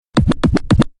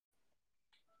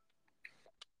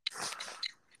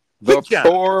The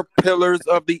four pillars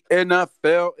of the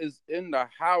NFL is in the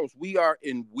house. We are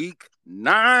in week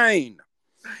 9.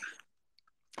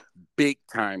 Big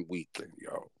time weekend,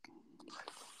 yo.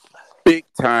 Big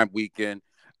time weekend.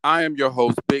 I am your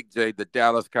host, Big J, the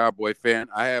Dallas Cowboy fan.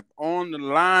 I have on the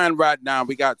line right now,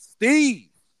 we got Steve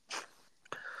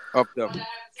of the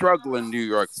struggling New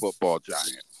York Football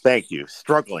Giants. Thank you.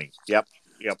 Struggling. Yep.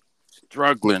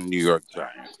 Struggling New York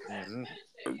Giants. Mm-hmm.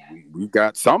 We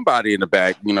got somebody in the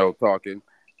back, talking.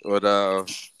 But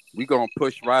we going to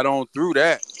push right on through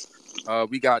that.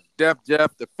 We got Def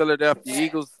Jeff, the Philadelphia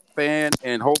Eagles fan,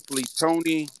 and hopefully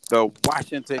Tony, the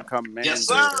Washington Commanders. Yes,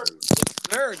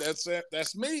 sir. Yes, sir.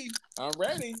 That's me. I'm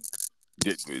ready.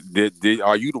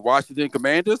 Are you the Washington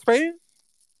Commanders fan?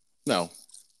 No.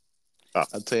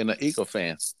 I'm saying an Eagle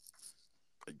fan.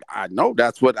 I know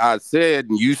that's what I said,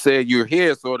 and you said you're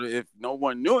here, so that if no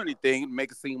one knew anything, it'd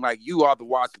make it seem like you are the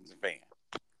Washington fan.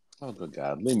 Oh, good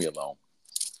God. Leave me alone.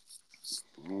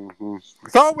 Mm-hmm.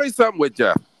 It's always something with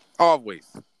Jeff. Always.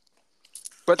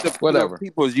 But whatever.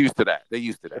 People is used to that. They're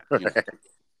used to that.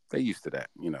 They're used to that,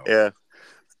 Yeah.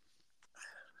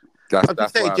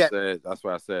 That's why I said. That's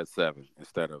why I said 7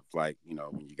 instead of when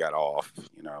you got off.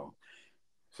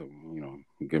 So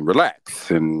you can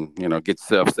relax and get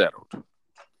yourself settled.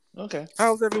 Okay.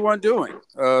 How's everyone doing?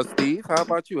 Steve, how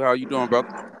about you? How are you doing,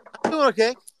 brother? Doing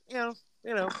okay. When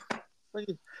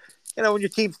your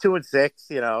team's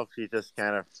 2-6, you just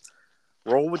kind of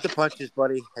roll with the punches,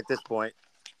 buddy. At this point,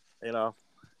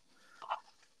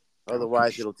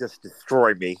 otherwise it'll just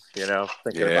destroy me. Thinking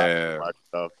about it much.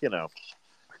 So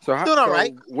So doing all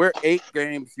right. We're 8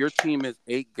 games. Your team is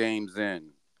 8 games in.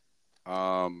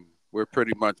 We're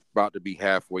pretty much about to be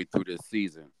halfway through this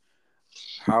season.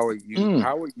 How are you?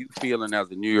 How are you feeling as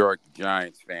a New York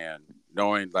Giants fan,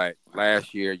 knowing like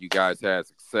last year you guys had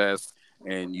success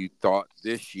and you thought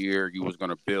this year you was going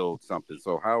to build something?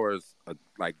 So how is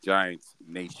Giants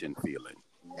Nation feeling?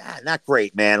 Yeah, not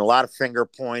great, man. A lot of finger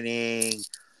pointing.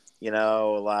 A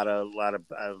lot of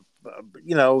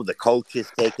the coach is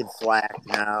taking slack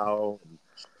now.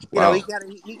 Wow.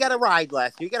 He got a ride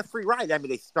last year. He got a free ride. I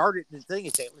mean, he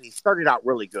started out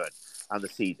really good on the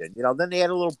season. Then they had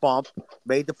a little bump,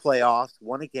 made the playoffs,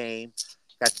 won a game,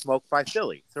 got smoked by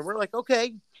Philly. So we're like,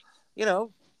 okay,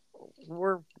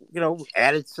 we're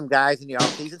added some guys in the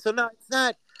offseason. So no, it's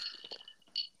not.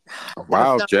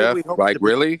 Wow, Jeff.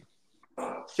 Really?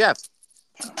 Jeff.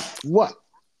 What?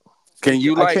 Can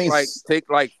you take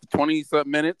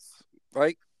 20-something minutes?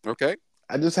 Okay.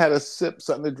 I just had a sip,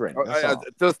 something to drink.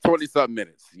 Just 20-something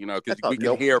minutes, because we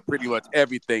can hear pretty much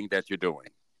everything that you're doing.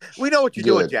 We know what you're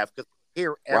doing, Jeff, because we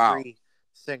hear every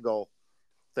single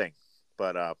thing.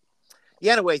 But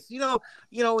anyways,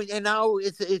 and now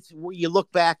it's you look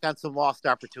back on some lost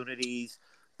opportunities,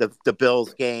 the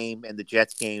Bills game and the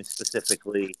Jets game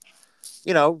specifically.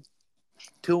 2-6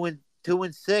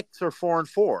 or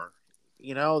 4-4.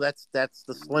 That's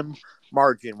the slim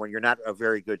margin when you're not a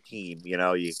very good team. You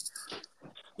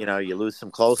lose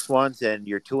some close ones, and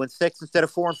you're 2-6 instead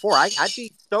of 4-4. I'd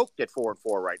be stoked at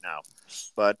 4-4 right now,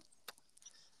 but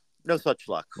no such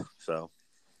luck. So,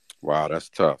 wow, that's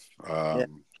tough.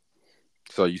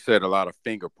 So you said a lot of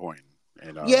finger pointing.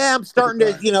 And, I'm starting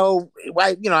to,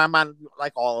 I'm on,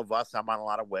 like all of us, I'm on a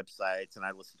lot of websites, and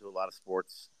I listen to a lot of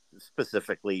sports,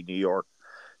 specifically New York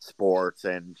sports,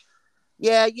 and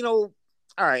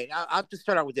all right. I'll just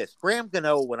start out with this. Graham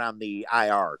Gano went on the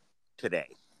IR today.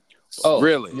 Oh,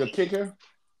 really? Your kicker?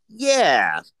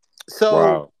 Yeah.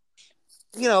 So,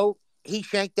 wow. He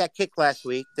shanked that kick last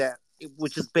week,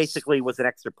 which is basically was an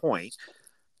extra point.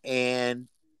 And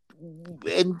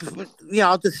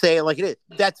I'll just say it like it is.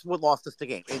 That's what lost us the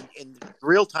game. In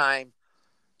real time,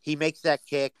 he makes that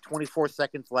kick, 24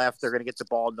 seconds left. They're going to get the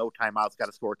ball, no timeouts, got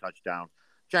to score a touchdown.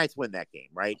 Giants win that game,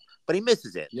 right? But he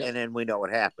misses it, and then we know what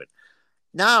happened.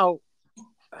 Now,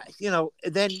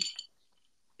 then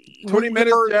 20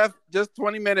 minutes, Jeff. Just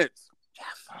 20 minutes.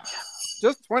 Jeff.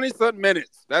 Just 20-something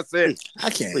minutes. That's it. I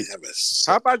can't have a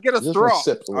How about get a straw?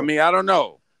 I mean, I don't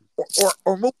know.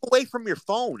 Or move away from your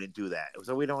phone and do that,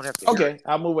 so we don't have to. Okay,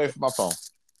 I'll move away from my phone.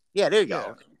 Yeah, there you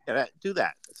go. Yeah, do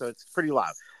that. So it's pretty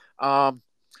loud.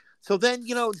 So then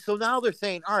so now they're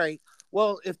saying, all right,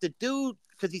 well, if the dude,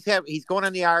 because he's going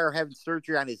on the IR having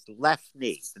surgery on his left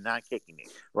knee, the non-kicking knee,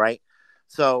 right?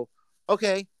 So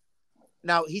okay.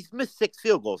 Now, he's missed 6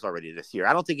 field goals already this year.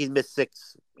 I don't think he's missed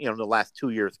 6, in the last 2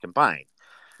 years combined.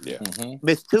 Yeah. Mm-hmm.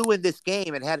 Missed 2 in this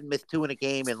game and hadn't missed 2 in a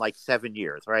game in like 7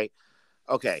 years, right?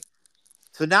 Okay.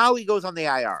 So now he goes on the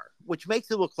IR, which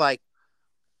makes it look like,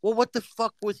 well, what the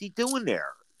fuck was he doing there?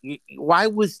 Why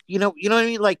was, what I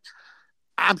mean? Like,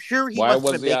 I'm sure he Why must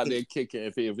have was been he out making there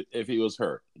kicking if he was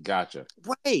hurt? Gotcha.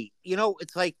 right.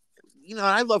 It's like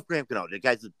I love Graham Gano. The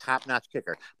guy's a top-notch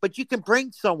kicker, but you can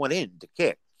bring someone in to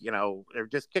kick. They're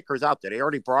just kickers out there. They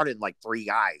already brought in like 3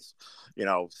 guys,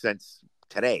 since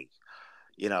today.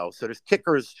 So there's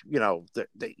kickers,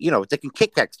 they can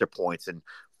kick extra points and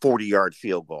 40-yard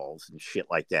field goals and shit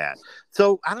like that.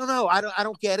 So I don't know. I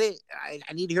don't get it.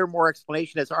 I need to hear more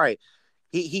explanation. As all right,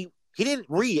 he didn't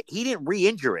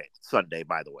re-injure it Sunday,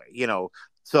 by the way.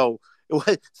 So it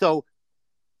was so,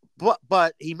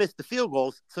 but he missed the field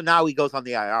goals, so now he goes on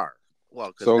the IR.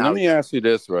 Well, so let me ask you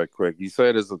this right quick. You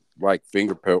said there's like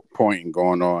finger pointing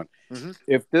going on. Mm-hmm.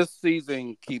 If this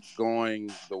season keeps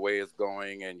going the way it's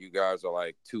going, and you guys are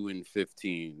like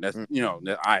 2-15, that's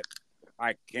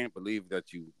I can't believe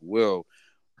that you will.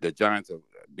 The Giants will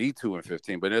be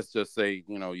 2-15, but let's just say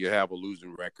you have a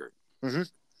losing record. Mm-hmm.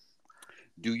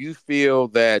 Do you feel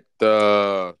that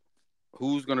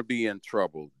who's going to be in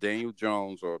trouble, Daniel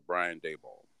Jones or Brian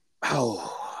Daboll?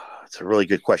 Oh, that's a really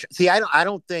good question. See, I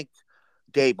don't think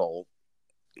Daboll.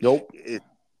 Nope.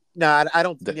 No, I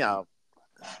don't.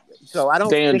 So I don't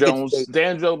Dan think Jones. it's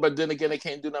Dan Jones, but then again, they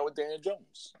can't do nothing with Dan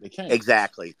Jones. They can't.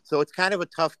 Exactly. So it's kind of a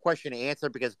tough question to answer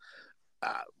because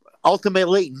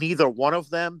ultimately neither one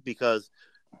of them, because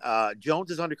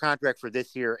Jones is under contract for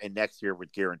this year and next year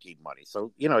with guaranteed money.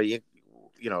 So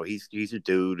he's a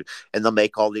dude, and they'll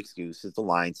make all the excuses. The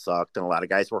line sucked, and a lot of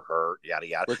guys were hurt. Yada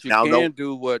yada. But you can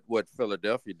do what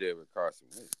Philadelphia did with Carson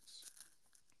Wentz.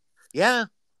 Yeah,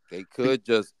 they could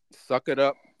just suck it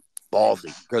up,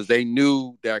 ballsy, because they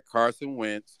knew that Carson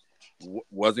Wentz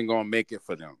wasn't going to make it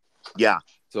for them. Yeah.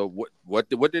 So what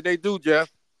did they do,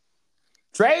 Jeff?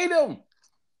 Trade him.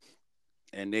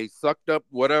 And they sucked up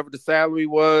whatever the salary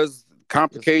was,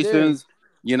 complications,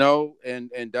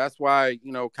 and that's why,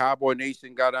 Cowboy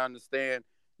Nation got to understand,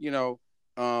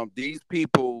 these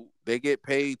people, they get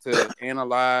paid to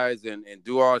analyze and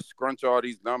scrunch all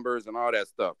these numbers and all that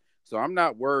stuff. So I'm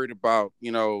not worried about,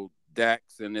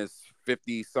 DAK'S and this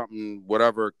 50-something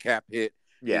whatever cap hit,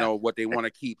 what they want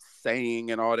to keep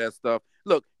saying and all that stuff.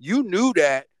 Look, you knew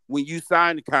that when you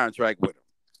signed the contract with him.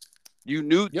 You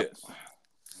knew this.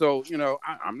 So,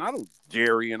 I'm not a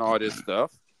Jerry and all this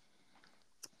stuff.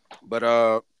 But,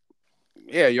 I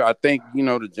think,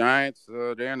 the Giants,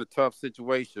 they're in a tough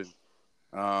situation.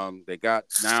 They got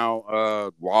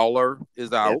now Waller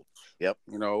is out. Yep.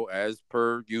 As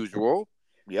per usual.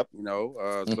 Yep.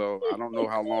 So I don't know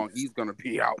how long he's going to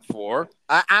be out for.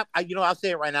 I'll say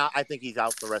it right now. I think he's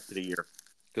out the rest of the year.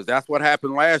 Because that's what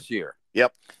happened last year.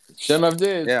 Yep. Shouldn't have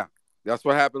did. Yeah. That's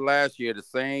what happened last year. The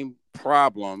same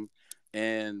problem.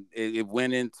 And it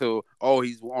went into,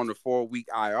 he's on the 4-week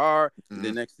IR. Mm-hmm. And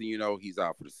the next thing you know, he's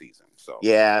out for the season. So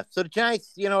yeah. So the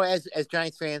Giants, as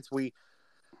Giants fans, we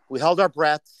held our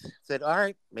breaths, said, all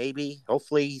right, maybe,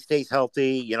 hopefully he stays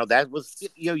healthy. That was,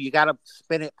 you got to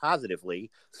spin it positively.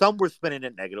 Some were spinning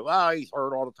it negative. Oh, he's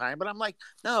hurt all the time. But I'm like,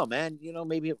 no, man,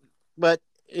 maybe. But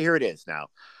here it is now.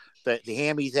 The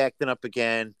hammy's acting up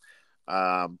again.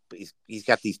 He's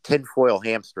got these tinfoil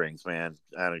hamstrings, man.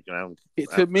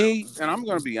 To me, and I'm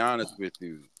going to be honest with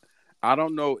you, I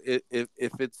don't know if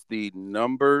it's the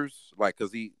numbers, like,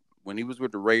 because when he was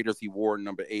with the Raiders, he wore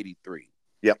number 83.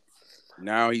 Yep.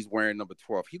 Now he's wearing number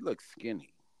 12. He looks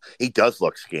skinny. He does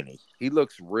look skinny. He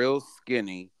looks real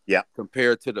skinny. Yeah.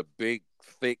 Compared to the big,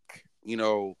 thick,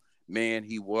 man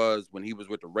he was when he was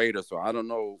with the Raiders. So I don't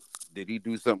know, did he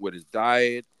do something with his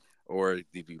diet? Or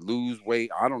did he lose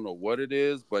weight? I don't know what it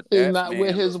is, but he's not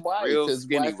with his wife. His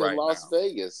wife in Las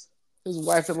Vegas. His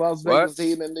wife in Las Vegas.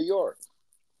 He's in New York.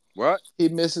 What? He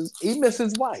misses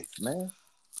his wife, man.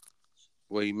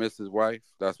 Well, he missed his wife.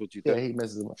 That's what you think? Yeah, he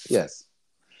misses his wife. Yes.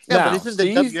 Yeah, now, but isn't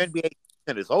the WNBA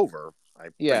season is over?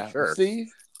 I'm pretty sure.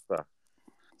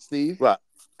 Steve. What?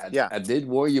 I did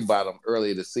warn you about him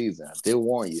earlier this season. I did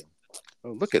warn you.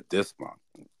 Oh, look at this one.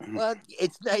 Well,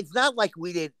 it's not like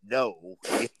we didn't know.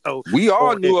 We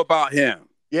all knew about him.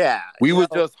 Yeah. We were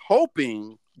just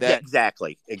hoping that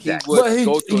exactly. he would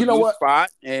go to a new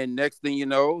spot, and next thing you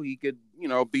know, he could,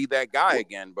 be that guy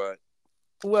again. But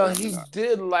he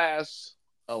did last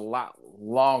a lot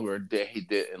longer than he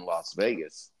did in Las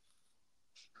Vegas.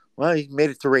 Well, he made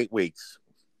it through 8 weeks.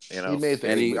 He made it,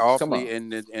 and he awfully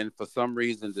and for some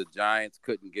reason the Giants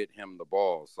couldn't get him the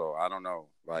ball. So I don't know.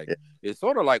 It's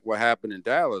sort of like what happened in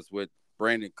Dallas with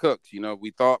Brandon Cooks.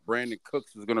 We thought Brandon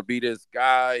Cooks was going to be this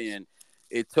guy, and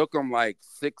it took him like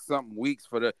 6-something weeks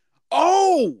for the.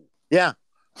 Oh, yeah.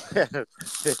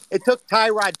 It took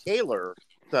Tyrod Taylor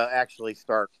to actually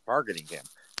start targeting him,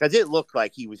 because it looked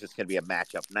like he was just going to be a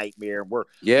matchup nightmare. We're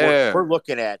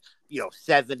looking at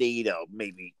 70 to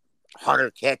maybe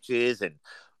 100 catches and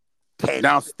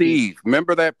Now, Steve,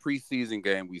 remember that preseason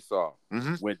game we saw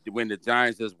mm-hmm. when the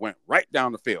Giants just went right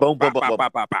down the field? Boom, boom, boom,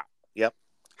 boom. Yep.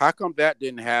 How come that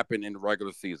didn't happen in the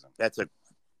regular season? That's an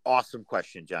awesome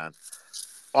question, John.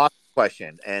 Awesome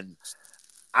question. And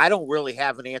I don't really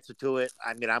have an answer to it.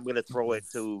 I mean, I'm going to throw it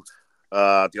to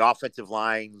the offensive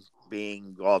line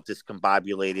being all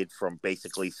discombobulated from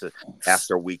basically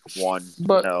after week one.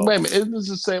 But wait a minute, isn't this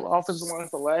the same offensive line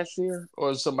for last year,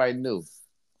 or is somebody new?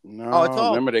 No, it's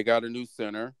all, remember they got a new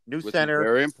center. Which is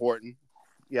very important.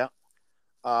 Yeah.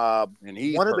 And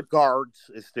he's one of the guards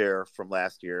is there from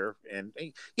last year. And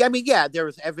yeah, I mean, yeah, there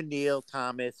was Evan Neal,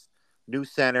 Thomas, new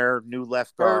center, new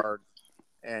left guard.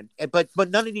 But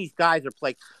none of these guys are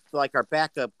playing. Like our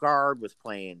backup guard was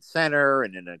playing center,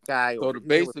 and then a guy. So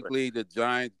basically, the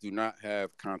Giants do not have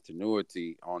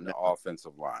continuity on the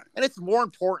offensive line, and it's more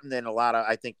important than a lot of,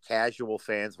 I think, casual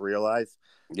fans realize.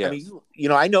 Yes. I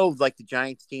mean, I know like the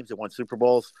Giants teams that won Super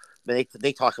Bowls, they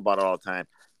talk about it all the time.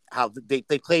 How they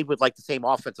played with like the same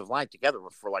offensive line together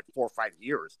for like 4 or 5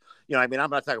 years. I mean, I'm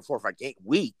not talking 4 or 5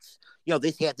 weeks.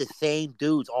 They had the same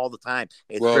dudes all the time.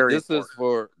 It's very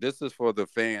important. This is for the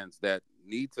fans that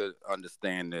need to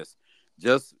understand this.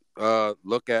 Just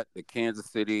look at the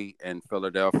Kansas City and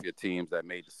Philadelphia teams that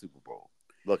made the Super Bowl.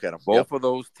 Look at them. Both of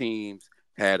those teams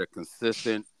had a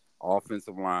consistent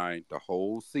offensive line the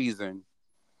whole season.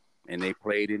 And they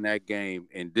played in that game.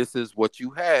 And this is what you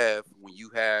have when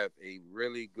you have a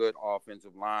really good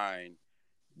offensive line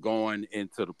going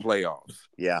into the playoffs.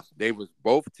 Yeah. They was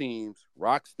both teams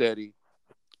rock steady.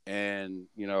 And,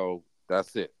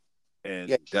 that's it. And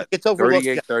it gets overlooked.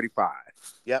 38-35.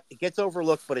 Yep. It gets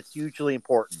overlooked, but it's hugely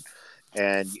important.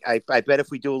 And I bet if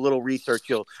we do a little research,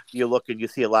 you'll look and you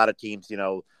see a lot of teams,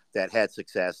 that had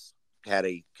success, had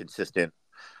a consistent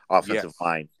offensive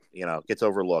line. It gets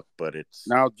overlooked, but it's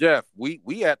now, Jeff.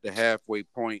 We at the halfway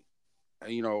point,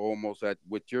 almost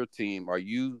with your team. Are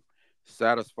you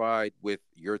satisfied with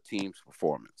your team's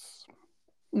performance?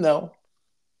 No.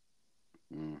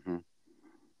 Mm-hmm.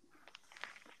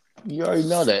 You already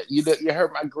know that. You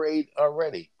heard my grade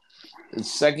already. The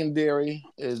secondary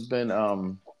has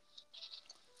been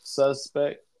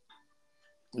suspect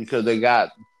because they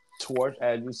got torched,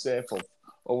 as you said, for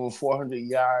over 400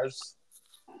 yards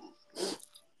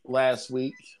last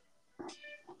week.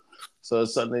 So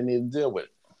it's something they need to deal with.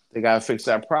 They got to fix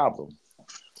that problem,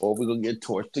 or we're going to get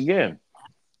torched again.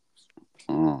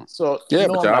 So yeah,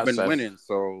 but y'all been winning,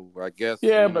 so I guess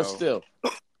but still,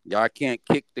 y'all can't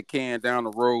kick the can down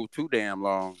the road too damn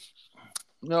long.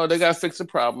 No, they got to fix the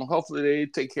problem. Hopefully, they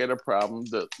take care of the problem.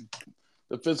 The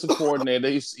defensive coordinator,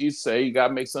 you say you got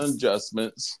to make some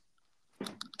adjustments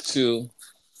to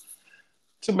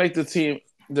make the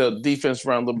defense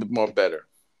run a little bit more better.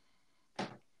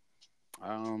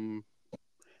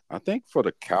 I think for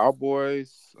the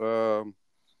Cowboys,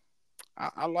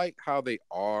 I like how they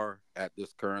are at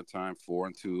this current time,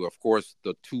 4-2. Of course,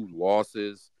 the 2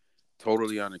 losses,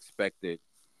 totally unexpected.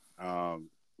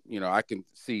 I can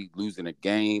see losing a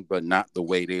game, but not the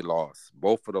way they lost.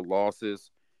 Both of the losses,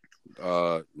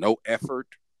 no effort.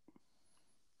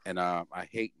 And I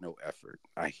hate no effort.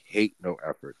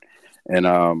 And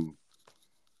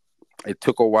it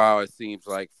took a while, it seems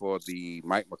like, for the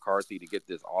Mike McCarthy to get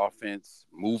this offense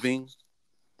moving.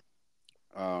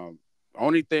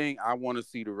 Only thing I want to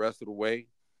see the rest of the way,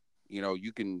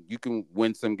 you can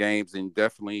win some games and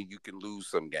definitely you can lose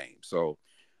some games. So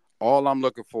all I'm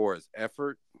looking for is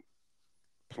effort,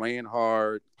 playing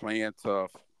hard, playing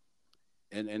tough,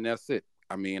 and that's it.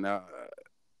 I mean,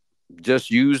 just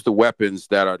use the weapons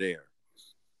that are there.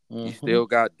 Mm-hmm. You still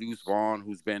got Deuce Vaughn,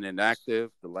 who's been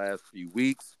inactive the last few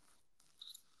weeks.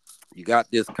 You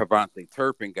got this Cavante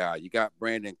Turpin guy. You got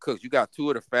Brandon Cooks. You got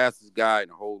 2 of the fastest guys in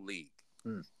the whole league.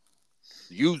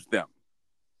 Use them.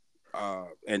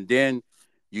 And then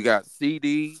you got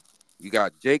CD. You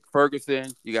got Jake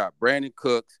Ferguson. You got Brandon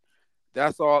Cooks.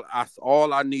 That's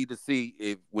all I need to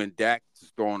see when Dak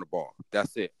is throwing the ball.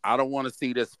 That's it. I don't want to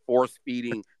see this force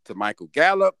feeding to Michael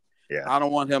Gallup. Yeah. I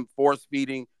don't want him force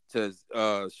feeding to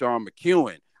Sean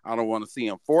McEwen. I don't want to see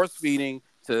him force feeding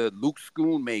to Luke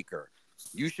Schoonmaker.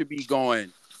 You should be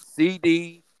going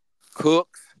CD,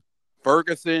 Cooks,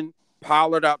 Ferguson,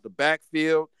 Pollard out the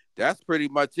backfield. That's pretty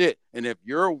much it. And if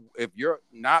you're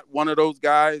not one of those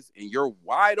guys and you're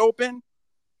wide open,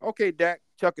 okay, Dak,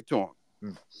 chuck it to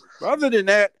him. Other than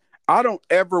that, I don't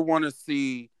ever want to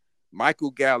see Michael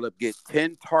Gallup get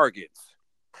 10 targets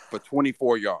for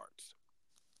 24 yards.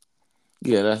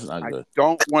 Yeah, that's not good. I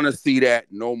don't want to see that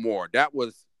no more. That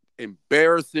was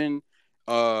embarrassing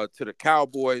to the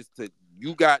Cowboys.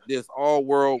 You got this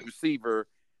all-world receiver,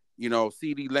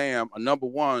 CeeDee Lamb, a number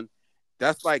 1,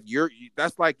 That's like your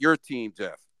team,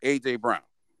 Jeff. AJ Brown.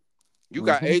 You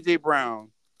got Mm-hmm. AJ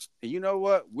Brown, and you know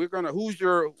what? Who's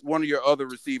one of your other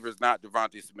receivers, not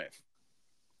Devontae Smith?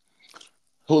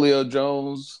 Julio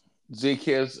Jones,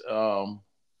 Zeke.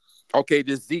 Okay,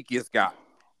 this Zeke guy.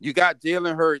 You got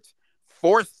Jalen Hurts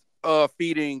force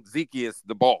feeding Zeke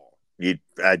the ball. You'd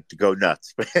go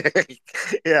nuts.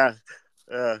 Yeah.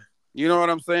 You know what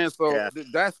I'm saying? So Yeah.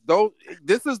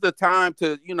 This is the time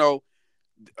to,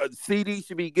 CD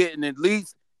should be getting at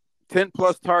least 10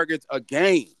 plus targets a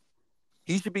game.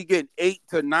 He should be getting 8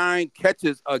 to 9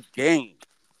 catches a game.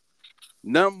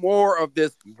 None more of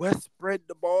this. Let's spread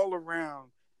the ball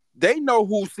around. They know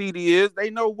who CD is.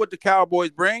 They know what the Cowboys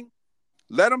bring.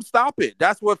 Let them stop it.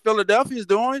 That's what Philadelphia's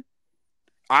doing.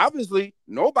 Obviously,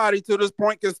 nobody to this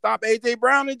point can stop AJ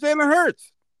Brown and Jalen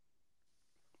Hurts.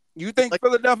 You think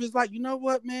Philadelphia's like, you know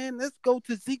what, man? Let's go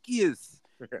to Zeke's.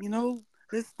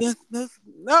 This.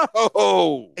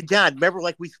 No. And John, remember,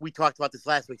 like we talked about this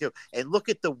last week too. And look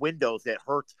at the windows that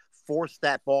Hurts forced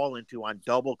that ball into on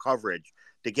double coverage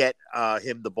to get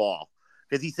him the ball,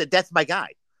 because he said, "That's my guy.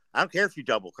 I don't care if you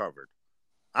double covered.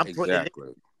 I'm putting it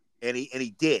in." And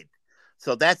he did.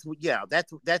 So that's what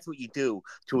you do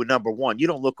to a number one. You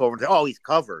don't look over and say, "Oh, he's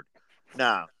covered."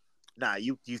 Nah,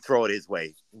 you throw it his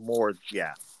way more.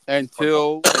 Yeah.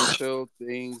 Until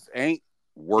things ain't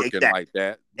working like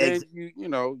that, then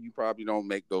you probably don't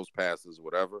make those passes,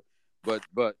 whatever. But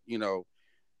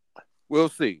we'll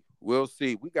see.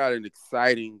 We got an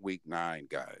exciting week 9,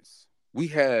 guys. We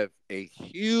have a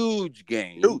huge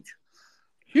game.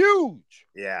 Huge.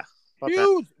 Yeah.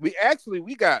 Huge.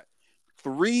 We got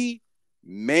 3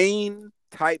 main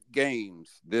type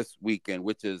games this weekend,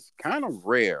 which is kind of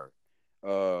rare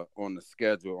on the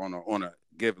schedule on a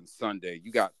given Sunday.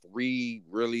 You got 3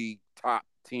 really top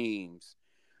teams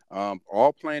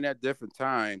all playing at different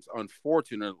times.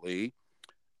 Unfortunately,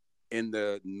 in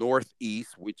the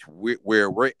Northeast, where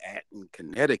we're at in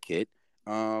Connecticut,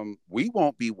 we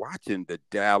won't be watching the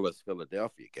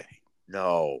Dallas-Philadelphia game.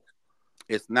 No.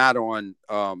 It's not on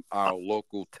our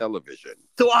local television.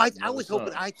 So I was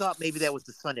hoping. I thought maybe that was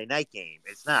the Sunday night game.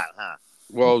 It's not, huh?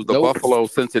 Well, the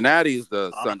Buffalo-Cincinnati is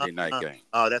the Sunday night game.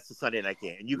 Oh, that's the Sunday night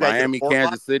game. And you guys,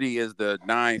 Miami-Kansas City is the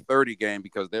 9:30 game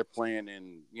because they're playing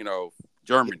in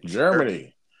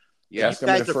Germany. Yeah, that's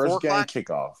gonna be the first game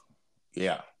kickoff.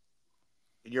 Yeah.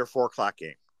 And your 4:00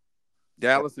 game.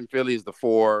 Dallas and Philly is the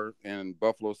 4, and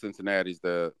Buffalo-Cincinnati is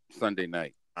the Sunday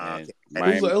night. And Okay.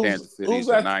 Miami-Kansas City is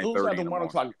the 9:30. Who's at the 1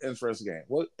 o'clock interest game?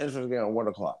 What interest game at 1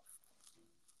 o'clock?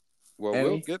 Well,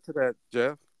 we'll get to that,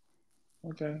 Jeff.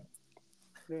 Okay.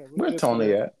 Yeah, where's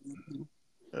Tony at?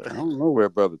 I don't know where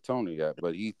Brother Tony at,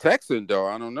 but he's texting, though.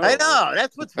 I don't know. I know.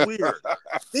 That's what's weird.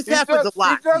 This happens a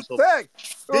lot. He just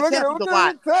text. This happens a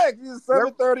lot. He's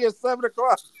 7:30 or 7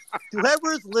 o'clock.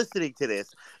 Whoever's listening to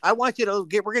this, I want you to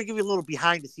we're going to give you a little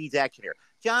behind-the-scenes action here.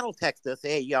 John will text us,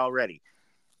 "Hey, y'all ready?"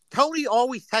 Tony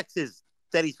always texts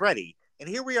that he's ready. And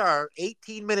here we are,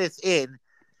 18 minutes in.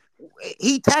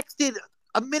 He texted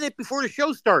a minute before the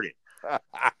show started.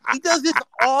 He does this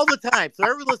all the time. So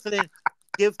everyone listening,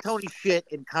 give Tony shit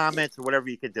in comments or whatever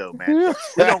you can do, man.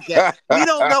 We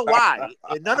don't know why.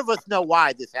 And none of us know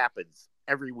why this happens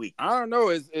every week. I don't know.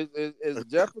 It's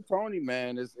Jeff and Tony,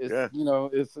 man. It's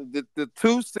the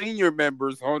 2 senior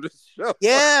members on the show.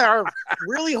 Yeah, are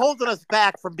really holding us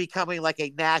back from becoming like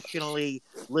a nationally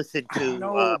listened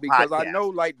to because podcast. I know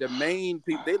like the main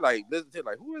people, they like listen to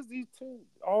like, who is these 2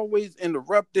 always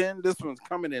interrupting? This one's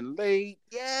coming in late.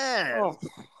 Yeah.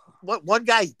 What one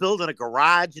guy's building a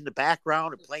garage in the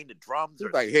background and playing the drums.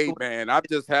 He's like, "Hey man, I'm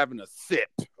just having a sip,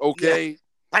 okay, yeah.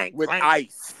 Clank, with clank.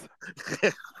 ice."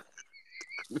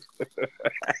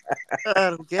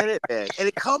 I don't get it, man. And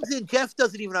it comes in. Jeff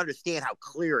doesn't even understand how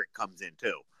clear it comes in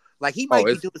too. Like he might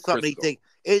be doing something. He think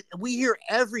we hear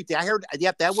everything. I heard,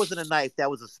 "Yep, that wasn't a knife. That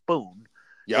was a spoon."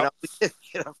 Yep.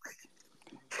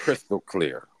 Crystal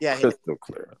clear. Yeah, crystal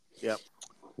clear. Yep.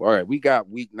 All right, we got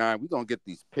week 9. We're gonna get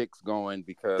these picks going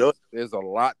because there's a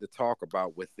lot to talk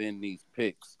about within these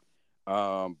picks.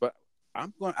 But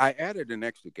I added an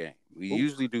extra game. We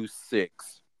usually do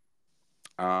 6.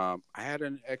 I had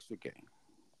an extra game.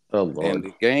 Oh, Lord. And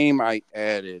the game I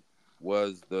added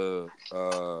was the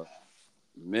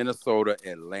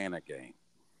Minnesota-Atlanta game.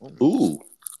 Ooh.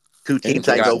 2 teams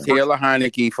I got Taylor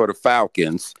Heineke for the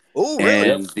Falcons. Ooh, really?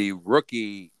 And the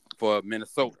rookie for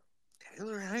Minnesota.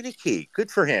 Taylor Heineke.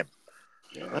 Good for him.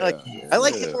 Yeah, I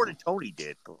like him more than Tony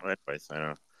did. Anyways, I don't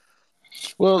know.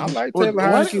 Well, I like Taylor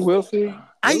Heineke. We'll see.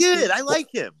 I did. I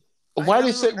like him. Why did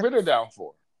they sit Ritter down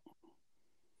for?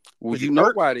 Well, you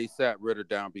know why they sat Ritter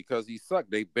down, because he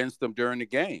sucked. They benched him during the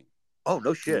game. Oh,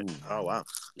 no shit. Oh, wow.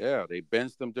 Yeah, they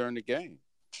benched him during the game.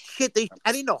 Shit,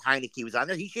 I didn't know Heineke was on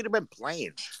there. He should have been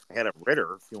playing ahead of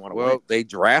Ritter if you want to win. Well, they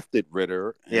drafted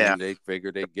Ritter, Yeah. and they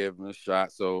figured they'd give him a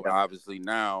shot. So Yep. obviously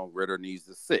now Ritter needs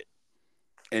to sit.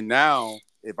 And now,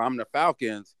 if I'm the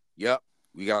Falcons, yep,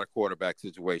 we got a quarterback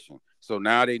situation. So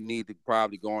now they need to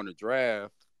probably go on the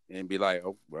draft and be like,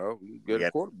 oh, well, we get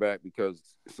a quarterback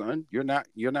because, son, you're not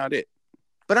it.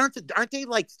 But aren't they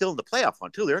like still in the playoff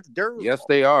hunt too? They're Yes,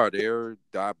 they are.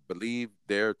 I believe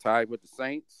they're tied with the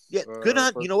Saints. Yeah, good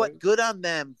on you know what? Good on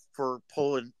them for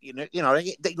pulling. Like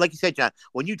you said, John.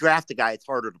 When you draft a guy, it's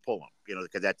harder to pull him.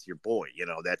 Because that's your boy.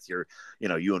 That's your.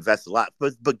 You invest a lot.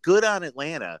 But good on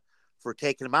Atlanta for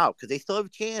taking him out because they still have a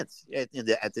chance at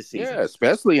this season. Yeah,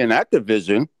 especially in that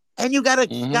division. And you got a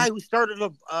guy who started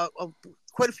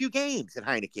quite a few games at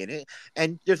Heineken,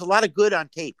 and there's a lot of good on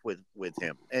tape with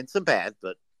him, and some bad,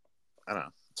 but I don't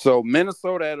know. So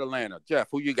Minnesota at Atlanta, Jeff,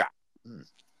 who you got?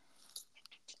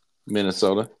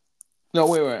 Minnesota. No,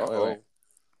 wait.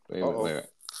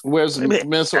 Where's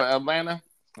Minnesota? Atlanta?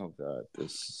 Oh God,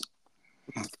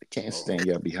 I can't stand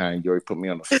y'all behind you. You put me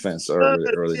on the fence early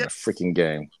in the freaking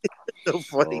game. So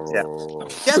funny, Jeff.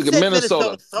 Freaking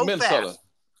Minnesota. So Minnesota.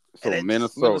 So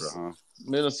Minnesota, huh?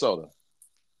 Minnesota.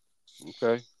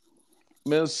 Okay.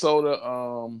 Minnesota,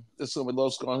 this will be low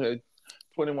scoring here.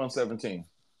 21-17.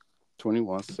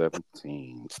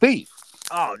 21-17. Steve.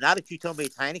 Oh, now that you told me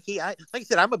it's Heineke, like I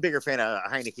said, I'm a bigger fan of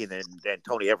Heineke than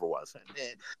Tony ever was.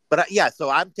 But so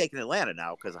I'm taking Atlanta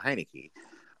now because of Heineke.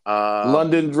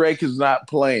 London Drake is not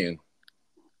playing.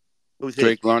 Who's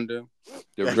Drake London?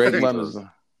 Drake London's.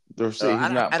 They're saying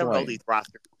he's not playing. I don't know these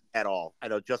rosters at all. I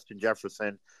know Justin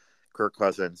Jefferson, Kirk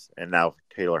Cousins, and now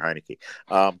Taylor Heineke.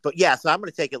 But yeah, so I'm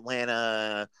going to take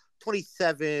Atlanta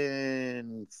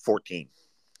 27-14.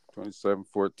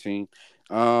 27-14.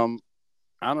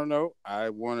 I don't know. I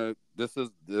want to.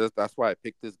 That's why I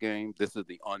picked this game. This is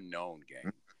the unknown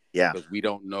game. Yeah, because we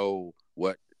don't know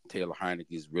what Taylor Heineke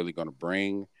is really going to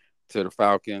bring to the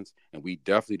Falcons, and we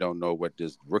definitely don't know what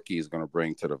this rookie is going to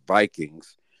bring to the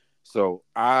Vikings. So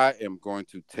I am going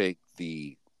to take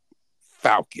the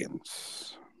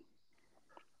Falcons.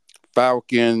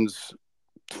 Falcons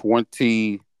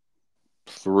 23-17.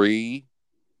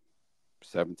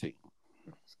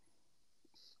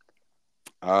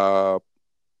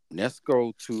 Let's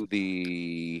go to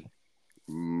the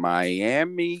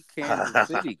Miami Kansas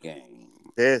City game.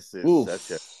 This is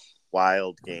such a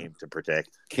wild game to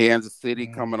predict. Kansas City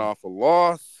coming off a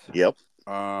loss. Yep.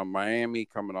 Miami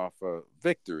coming off a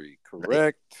victory.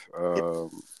 Correct.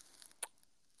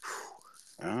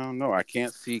 I don't know. I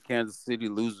can't see Kansas City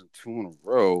losing 2 in a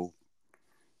row.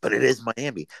 But it is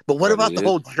Miami. But what about the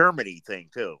whole Germany thing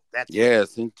too?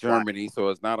 It's in Germany, so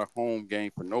it's not a home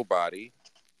game for nobody.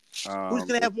 Who's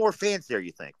going to have more fans there,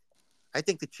 you think? I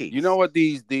think the Chiefs. You know what?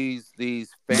 These fans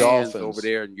Dolphins over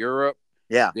there in Europe,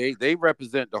 they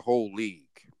represent the whole league.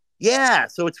 Yeah,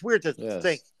 so it's weird to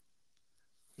think.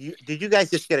 Did you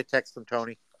guys just get a text from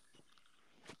Tony?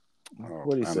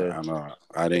 What did he say?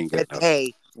 I didn't get that.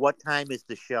 Hey, what time is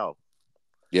the show?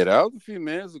 Yeah, that was a few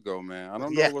minutes ago, man. I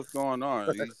don't know what's going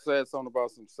on. He said something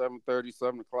about some 7:30,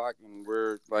 7 o'clock, and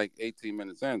we're like 18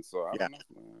 minutes in, so I don't know,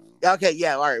 man. Okay,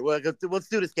 yeah, all right. Well, let's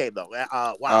do this game, though.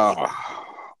 Wow.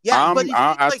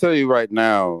 I'll tell you right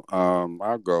now,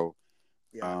 I'll go.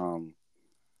 Yeah.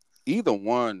 Either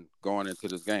one going into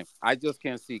this game. I just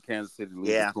can't see Kansas City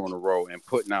losing 2 in a row and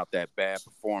putting out that bad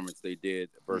performance they did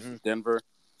versus Denver.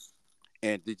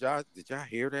 And did y'all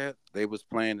hear that? They was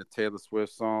playing the Taylor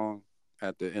Swift song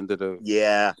at the end of the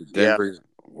Denver.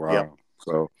 Wow. Yep.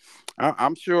 So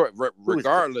I'm sure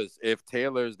regardless if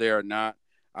Taylor's there or not,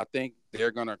 I think they're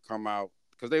gonna come out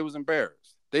because they was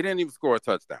embarrassed. They didn't even score a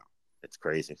touchdown. It's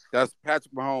crazy. That's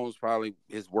Patrick Mahomes probably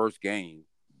his worst game,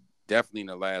 definitely in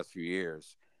the last few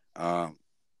years.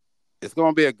 It's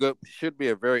gonna be should be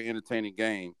a very entertaining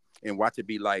game, and watch it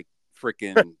be like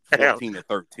freaking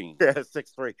 14-13. Yeah,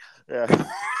 6-3. Yeah.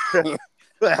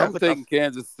 I'm taking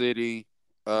Kansas City.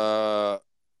 I'm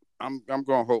going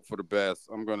to hope for the best.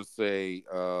 I'm going to say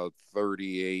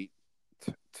 38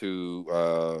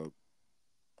 to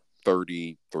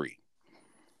 33.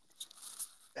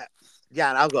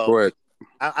 Yeah, I'll go. Go ahead.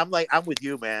 I'm with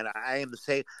you, man. I am the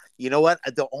same. You know what?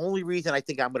 The only reason I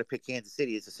think I'm going to pick Kansas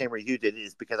City is the same way you did,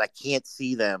 is because I can't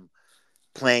see them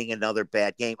playing another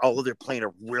bad game, although they're playing a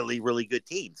really, really good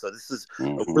team. So this is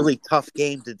a really tough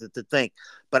game to think.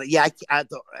 But yeah, I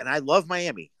love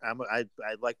Miami. I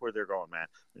like where they're going, man.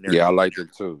 I like them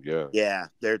too. Yeah. Yeah,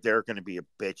 they're going to be a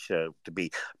bitch to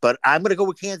beat. But I'm going to go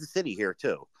with Kansas City here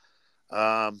too.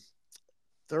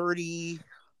 33-20.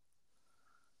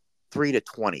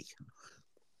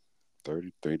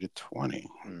 33-20.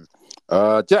 Hmm.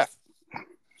 Jeff.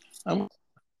 I'm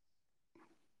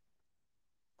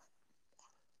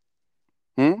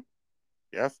Hmm?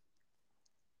 Jeff.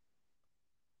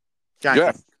 John,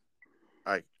 Jeff.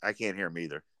 I can't hear him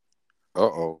either.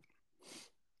 Uh-oh.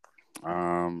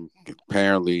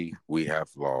 Apparently we have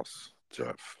lost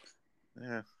Jeff.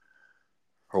 Yeah.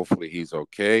 Hopefully he's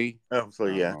okay.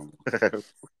 Hopefully, yeah.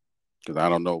 Because I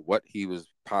don't know what he was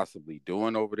possibly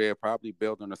doing over there. Probably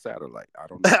building a satellite. I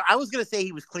don't know. I was going to say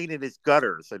he was cleaning his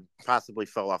gutters and possibly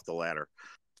fell off the ladder.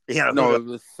 No, it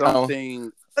was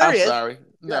something. I'm sorry.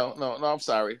 No, I'm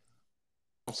sorry.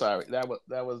 I'm sorry. That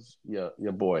was your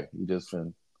boy. He just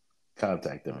been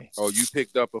contacting me. Oh, you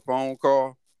picked up a phone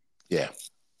call? Yeah.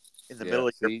 In the middle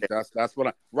of your pick. That's what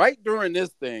I right during this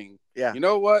thing. Yeah. You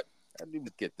know what? Let me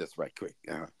get this right quick.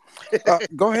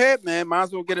 Go ahead, man. Might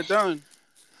as well get it done.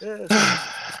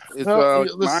 It's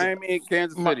Miami and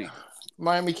Kansas City.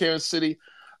 Miami, Kansas City.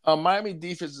 Miami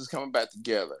defense is coming back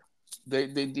together. Their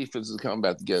defense is coming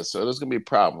back together, so there's gonna be a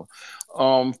problem.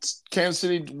 Kansas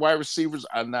City wide receivers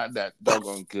are not that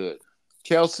doggone good.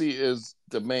 Kelsey is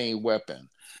the main weapon.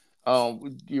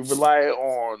 You rely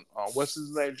on what's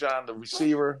his name, John, the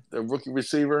rookie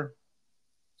receiver,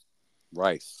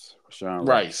 Rice.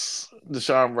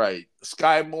 Deshaun Wright.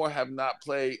 Sky Moore have not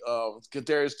played.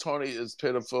 Kadarius Toney is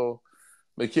pitiful.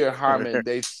 Mekhi Harmon,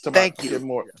 Thank you.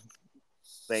 More.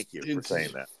 Thank you for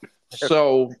saying that.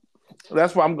 So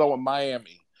that's why I'm going with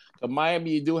Miami. Miami,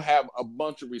 you do have a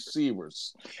bunch of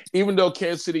receivers, even though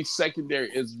Kansas City secondary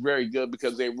is very good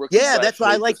because they rookie. Yeah, that's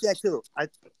why I like that too. I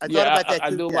thought about that too. I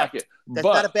do like it. That's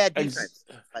but not a bad defense.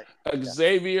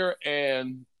 Xavier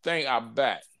and Thing are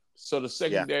back, so the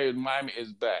secondary in Miami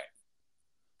is back.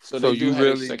 So you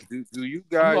really do you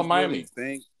guys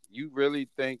really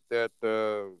think that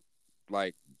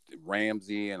like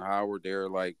Ramsey and Howard, they're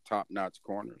like top notch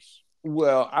corners?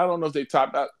 Well, I don't know if they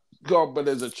top notch, but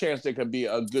there's a chance they could be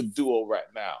a good duo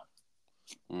right now.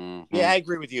 Mm-hmm. Yeah, I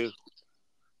agree with you.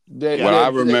 I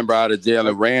remember out of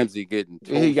Jalen Ramsey getting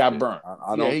toasted. He got burnt.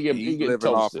 He's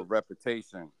living off of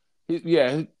reputation.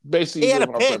 Basically he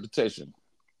living off reputation.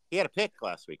 He had a pick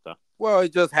last week, though. Well,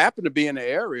 it just happened to be in the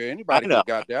area. Anybody could have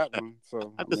got that one.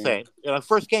 So I'm just saying,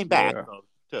 first game back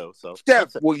too. So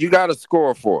Steph, well, you got to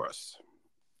score for us.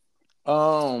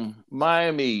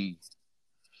 Miami,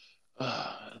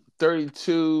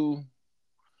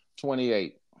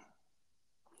 32-28.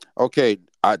 Okay,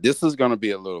 this is going to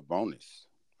be a little bonus.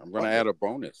 I'm going to add a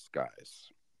bonus,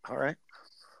 guys. All right.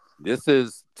 This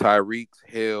is Tyreek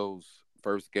Hill's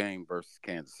first game versus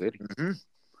Kansas City. Mm-hmm.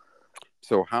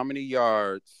 So how many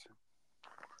yards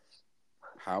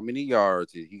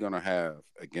is he going to have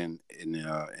again in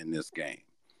this game?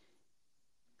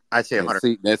 I'd say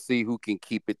 100. Let's see who can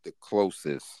keep it the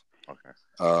closest. Okay.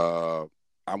 I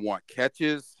want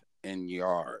catches and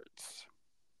yards.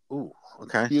 Ooh,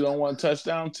 okay. You don't want a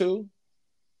touchdown too?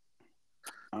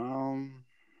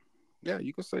 Yeah,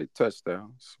 you can say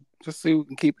touchdowns. Just see who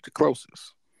can keep it the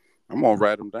closest. I'm gonna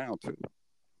write them down too.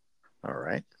 All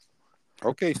right.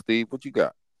 Okay, Steve, what you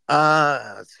got?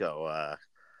 Let's go.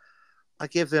 I'll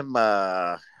give them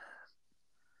 9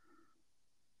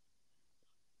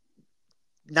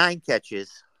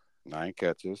 catches. 9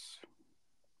 catches.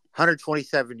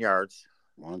 127 yards.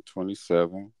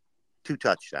 127. 2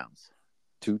 touchdowns.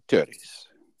 2 tutties.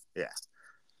 Yeah.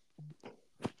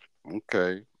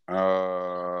 Okay.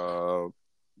 I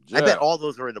bet all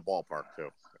those are in the ballpark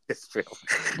too.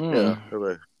 Yeah.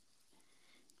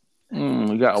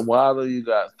 You got Waddle, you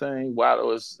got Thing.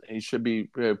 Waddle he should be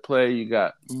play. You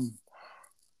got and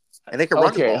they can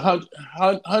run the ball.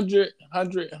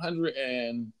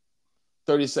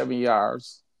 137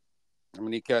 yards. How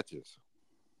many catches?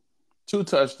 2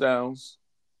 touchdowns.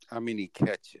 How many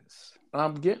catches?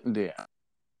 I'm getting there.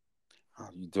 Oh,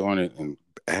 you doing it in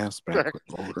ass backward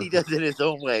order? He does it his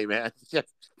own way, man.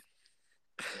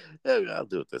 I'll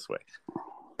do it this way.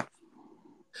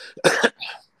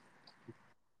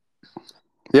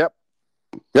 Yep.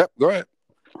 Go ahead.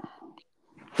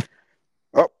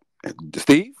 Oh,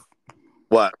 Steve.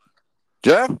 What?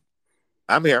 Jeff.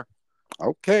 I'm here.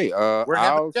 Okay.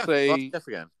 I'll say Jeff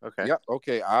again. Okay. Yep.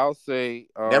 Okay. I'll say.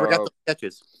 Never got the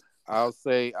catches. I'll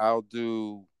say I'll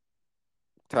do.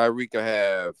 Tyreek will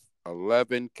have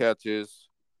 11 catches.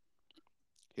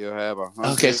 He'll have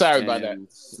 100. Okay, sorry about that.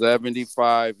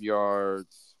 75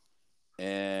 yards,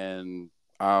 and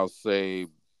I'll say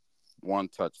 1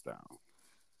 touchdown.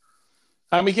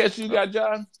 How many catches you got,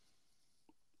 John?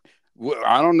 Well,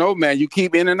 I don't know, man. You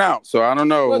keep in and out, so I don't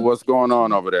know what's going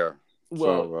on over there.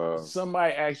 Well,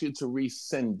 somebody asked you to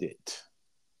resend it.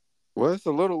 Well, it's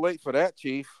a little late for that,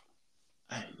 Chief.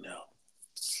 I know.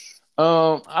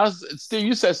 Steve,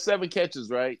 you said 7 catches,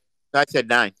 right? I said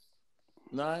 9.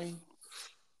 9.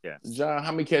 Yeah. John,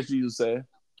 how many catches you say?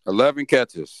 11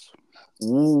 catches.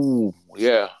 Ooh,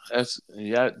 yeah. That's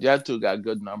y'all two got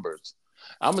good numbers.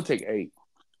 I'm gonna take 8.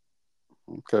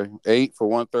 Okay, 8 for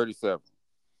 137.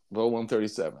 Go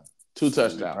 137. 2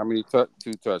 touchdowns. How many 2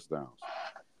 touchdowns?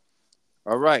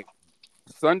 All right,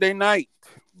 Sunday night,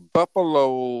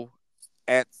 Buffalo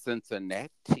at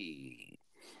Cincinnati.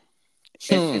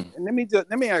 And let me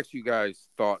ask you guys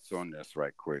thoughts on this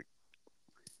right quick.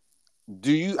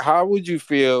 How would you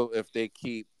feel if they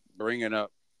keep bringing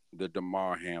up the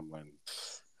Damar Hamlin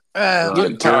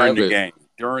during the game?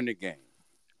 During the game,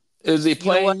 is he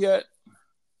playing yet?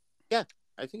 Yeah,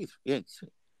 I think if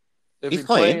he's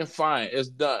playing, fine. It's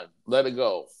done. Let it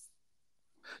go.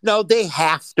 No, they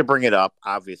have to bring it up,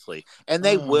 obviously, and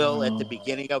they will at the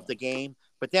beginning of the game.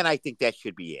 But then I think that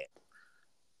should be it.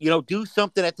 Do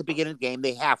something at the beginning of the game.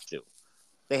 They have to.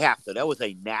 They have to. That was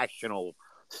a national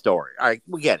story. All right,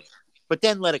 we get it. But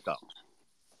then let it go.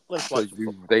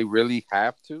 They really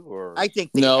have to, or I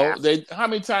think they have to. How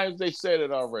many times they said it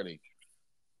already?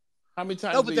 How many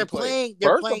times? No, but they're playing.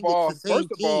 They're playing the same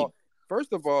team.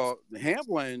 First of all,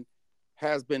 Hamlin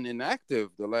has been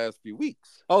inactive the last few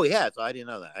weeks. Oh, yeah, so I didn't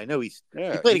know that. I know he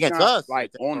played against us,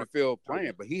 like on the field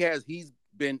playing, but he's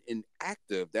been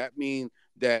inactive. That means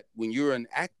that when you're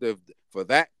inactive for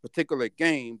that particular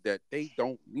game, that they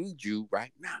don't need you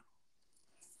right now.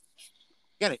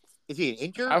 Get it? Is he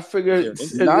injured? I figured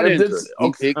he's not injured.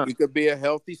 Okay. It could be a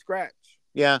healthy scratch.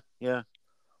 Yeah.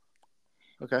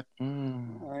 Okay.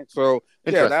 All right. So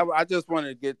I just wanted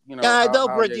to get they'll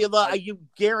bring you a lot. You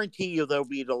guarantee you there'll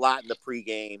be a lot in the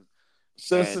pregame.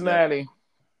 Cincinnati. And,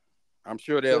 I'm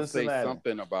sure they'll say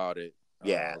something about it.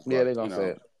 Yeah. They're gonna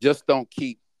say it. Just don't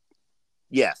keep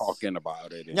talking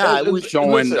about it. No, it was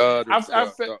showing.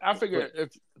 I figure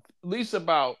if at least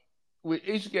about with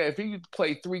each game, if he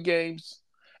play 3 games,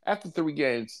 after 3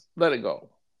 games, let it go.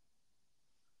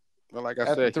 Well, like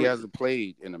I said, he hasn't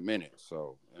played in a minute,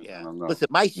 so yeah. I don't know. Listen,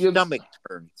 my stomach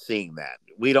turned seeing that.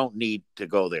 We don't need to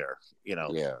go there,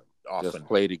 Yeah, often. just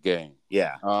play the game.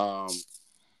 Yeah.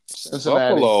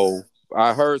 Buffalo.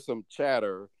 I heard some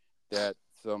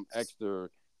extra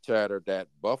chatter that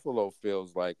Buffalo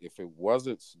feels like if it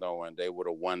wasn't snowing, they would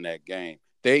have won that game.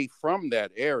 They from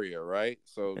that area, right?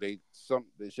 So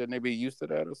shouldn't they be used to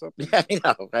that or something? Yeah,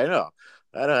 I know.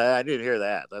 I didn't hear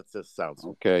that. That just sounds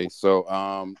okay. So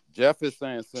Jeff is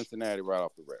saying Cincinnati right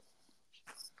off the rip.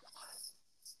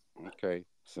 Okay,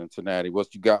 Cincinnati.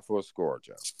 What you got for a score,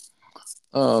 Jeff?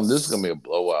 This is gonna be a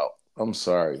blowout. I'm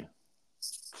sorry.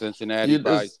 Cincinnati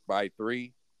by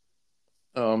 3.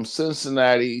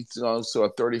 Cincinnati so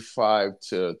a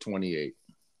 35-28.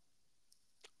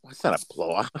 That's not a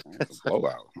blowout. That's a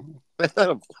blowout. That's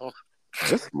not a blowout.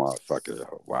 This motherfucker.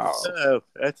 Wow. No,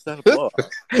 that's not a blowout.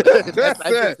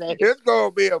 It's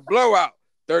gonna be a blowout.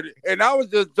 30. And I was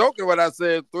just joking when I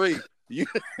said 3. You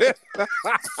just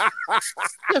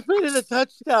made it a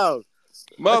touchdown.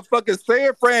 Motherfucking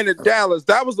San Fran and Dallas.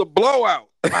 That was a blowout.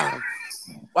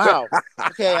 Wow.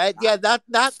 Okay. Not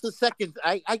the second.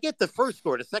 I get the first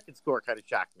score. The second score kind of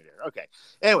shocked me there. Okay.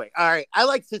 Anyway, all right. I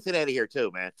like Cincinnati here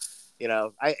too, man.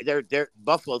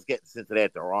 Buffalo's getting Cincinnati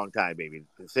at the wrong time, baby.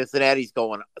 Cincinnati's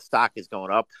stock is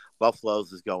going up.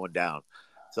 Buffalo's is going down.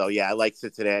 So yeah, I like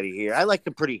Cincinnati here. I like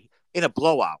them pretty in a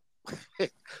blowout.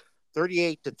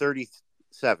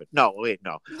 38-37. No, wait,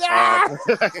 no. Let's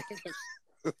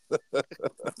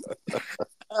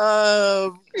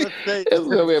say it's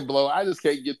gonna be a blow. I just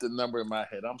can't get the number in my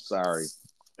head. I'm sorry.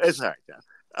 It's all right,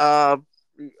 John.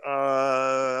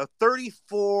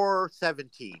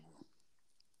 34-17.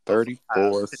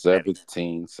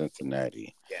 34-17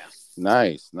 Cincinnati. Yeah.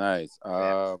 Nice.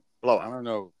 Blowout. I don't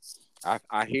know.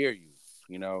 I hear you.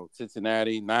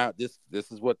 Cincinnati now. This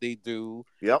is what they do.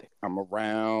 Yep. They come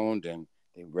around and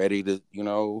they're ready to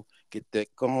get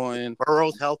that going.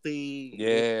 Burrow's healthy.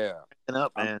 Yeah.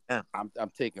 Up, man.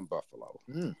 I'm taking Buffalo.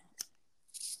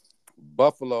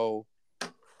 Buffalo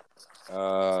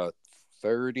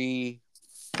 34-27.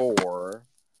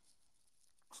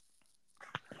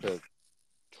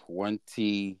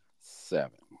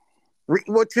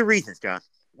 What's your reasons, John?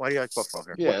 Why do you like Buffalo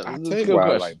here? Yeah, I'll tell you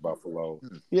why I like Buffalo.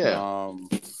 Yeah.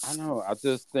 I know. I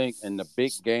just think in the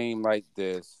big game like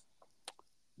this,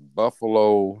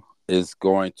 Buffalo is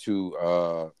going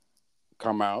to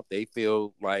come out. They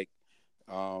feel like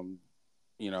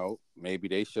maybe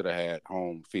they should have had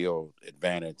home field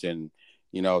advantage, and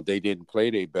they didn't play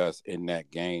their best in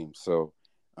that game. So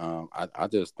I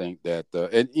just think that,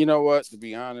 and you know what? To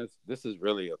be honest, this is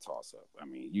really a toss-up. I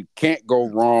mean, you can't go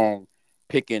wrong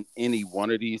picking any one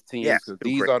of these Yeah, teams because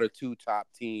these are the two top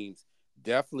teams,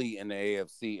 definitely in the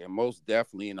AFC and most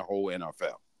definitely in the whole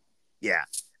NFL. Yeah,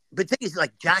 but things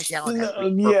like Josh Allen has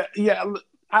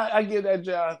I get that,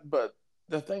 John. But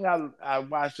the thing I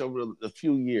watched over a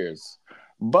few years,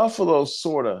 Buffalo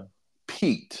sort of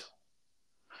peaked.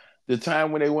 The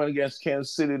time when they went against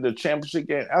Kansas City, the championship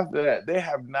game. After that, they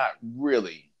have not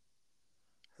really.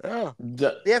 They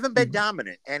haven't been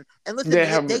dominant, and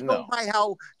listen, they go by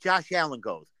how Josh Allen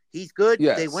goes. He's good,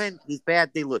 they win. He's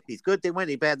bad, they lose. He's good, they win.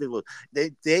 He's bad, they lose.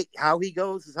 They how he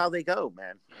goes is how they go,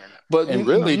 man. But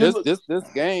this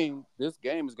game is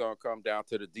going to come down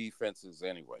to the defenses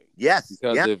anyway. Yes,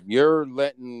 because if you're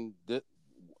letting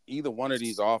either one of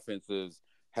these offenses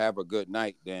have a good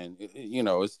night, then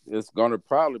it's going to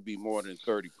probably be more than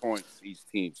 30 points each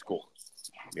team scores.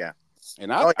 Yeah.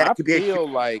 And I feel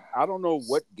like I don't know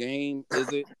what game is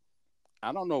it.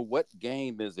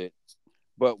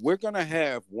 But we're going to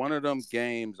have one of them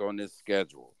games on this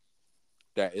schedule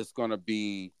that it's going to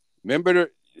be.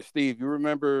 Steve, you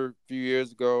remember a few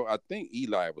years ago, I think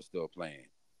Eli was still playing.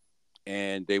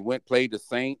 And they played the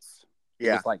Saints.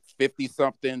 Yeah. It was like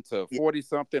 50-something to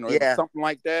 40-something or something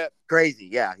like that. Crazy.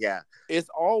 Yeah, yeah. It's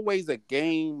always a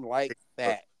game like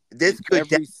that. This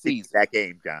could every season. That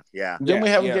game, John. Yeah. Didn't we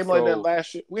have a game like that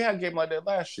last year? We had a game like that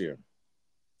last year.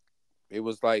 It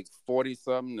was like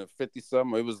 40-something to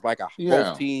 50-something. It was like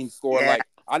both teams scored. Like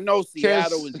I know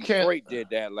Seattle and Detroit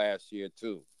did that last year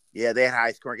too. Yeah, they had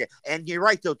high scoring game. And you're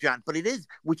right though, John. But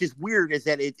which is weird, is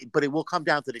that it will come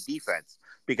down to the defense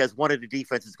because one of the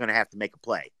defense is going to have to make a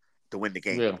play to win the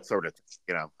game, sort of.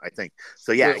 I think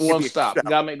so. Yeah, one stop. You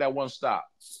gotta make that one stop.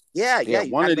 Yeah.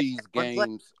 One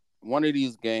of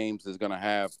these games is going to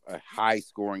have a high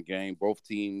scoring game. Both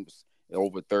teams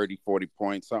over 30, 40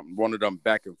 points, something. One of them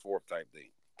back and forth type thing.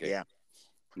 Okay? Yeah.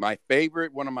 One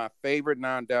of my favorite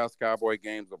non-Dallas Cowboy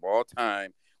games of all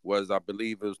time was, I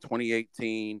believe it was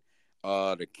 2018,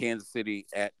 the Kansas City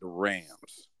at the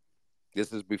Rams.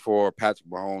 This is before Patrick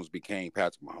Mahomes became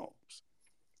Patrick Mahomes.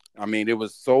 I mean, it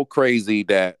was so crazy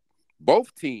that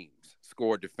both teams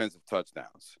scored defensive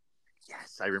touchdowns.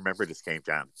 Yes, I remember this game,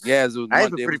 John. Yes, and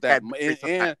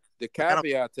the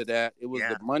caveat to that, it was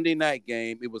the Monday night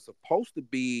game. It was supposed to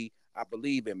be, I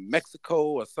believe, in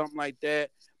Mexico or something like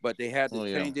that, but they had to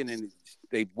change it, and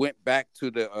they went back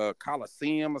to the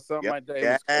Coliseum or something like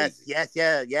that. Yes.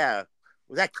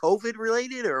 Was that COVID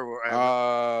related or?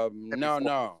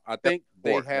 No. I think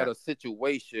they had a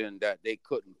situation that they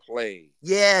couldn't play.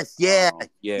 Yes. Yeah.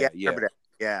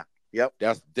 Yep.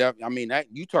 That's definitely. I mean, that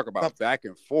you talk about back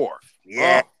and forth.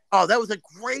 Yeah. Oh, that was a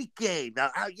great game.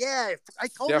 Now, I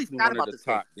totally forgot about this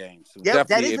top games. So yeah,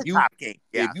 that is a top game.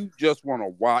 Yeah. If you just want to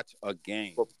watch a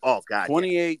game, oh God,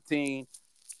 2018,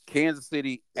 Kansas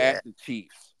City at the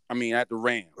Chiefs. I mean, at the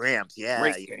Rams. Yeah.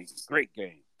 Great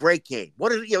game. Great game.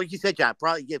 What is you said, John?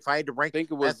 Probably if I had to rank, I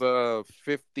think it was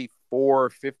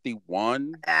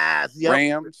 54-51.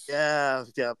 Rams. Yeah.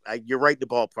 You're right in the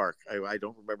ballpark. I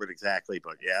don't remember it exactly,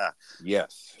 but yeah.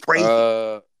 Yes. Crazy.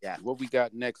 What we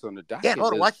got next on the docket? Yeah, I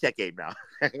want to watch that game now.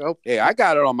 Yeah, I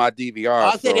got it on my DVR.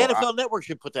 I'll say the NFL Network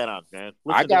should put that on, man.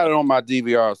 I got it on my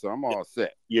DVR, so I'm all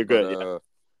set. You're good.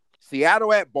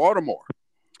 Seattle at Baltimore.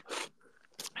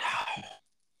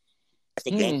 That's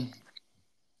the game.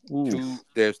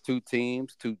 There's two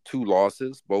teams, two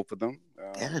losses, both of them.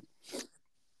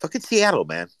 Look at Seattle,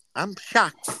 man. I'm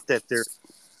shocked that they're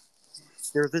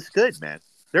this good, man.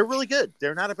 They're really good.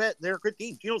 They're not a bad. They're a good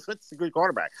team. Geno Smith's a good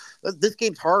quarterback. This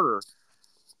game's harder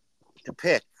to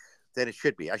pick than it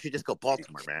should be. I should just go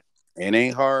Baltimore, man. It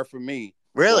ain't hard for me.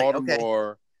 Really?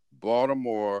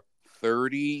 Baltimore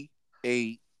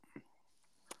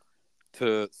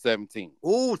 38-17.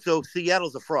 Ooh, so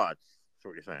Seattle's a fraud. That's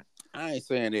what you're saying. I ain't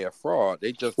saying they're a fraud.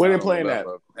 They just where they playing at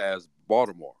as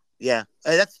Baltimore. Yeah,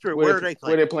 that's true. Where are they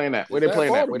playing? Where they playing at? Where they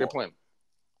playing at? Where they playing?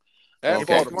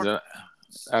 Okay,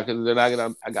 then I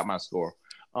got my score.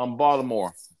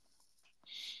 Baltimore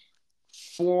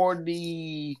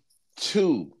 42-21.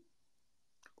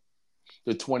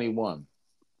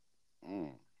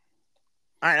 All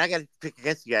right, I got to pick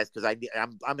against you guys because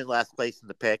I'm in last place in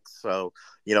the picks, so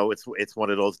it's one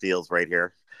of those deals right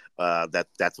here.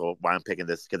 That's why I'm picking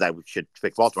this because I should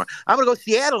pick Baltimore. I'm gonna go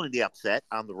Seattle in the upset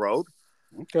on the road.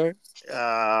 Okay.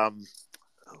 I think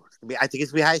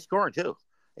it's gonna be high scoring too.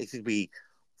 It's gonna be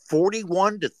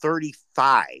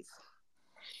 41-35.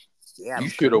 Yeah, you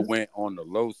should have went on the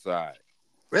low side.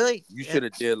 Really? You should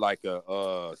have did like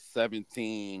a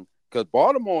 17 because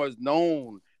Baltimore is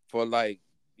known for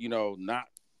not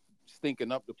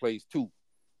stinking up the place too.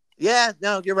 Yeah,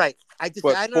 no, you're right.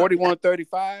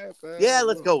 41-35. Yeah,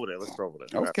 let's go with it.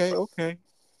 Okay.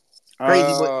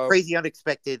 Uh, Crazy,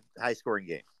 unexpected, high scoring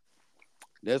game.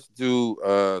 let's do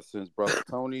since brother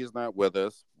Tony is not with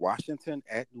us, Washington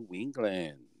at New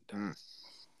England. Mm.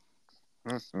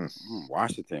 Mm-hmm.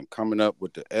 Washington coming up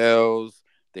with the L's.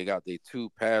 They got their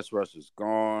two pass rushers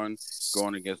going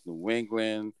against New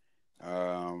England.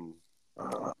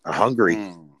 Hungry.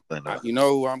 You know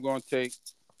who I'm going to take?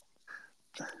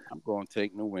 I'm going to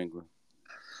take New England.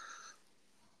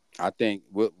 I think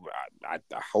I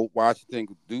hope Washington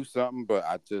could do something, but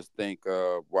I just think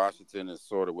Washington is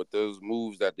sort of with those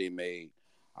moves that they made.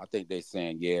 I think they're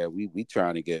saying, yeah, we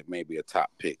trying to get maybe a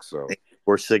top pick. So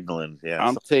we're signaling. Yeah,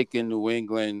 I'm taking New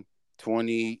England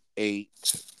 28-10.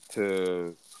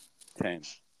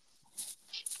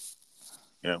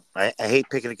 You know, I hate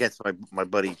picking against my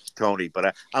buddy Tony,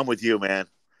 but I'm with you, man.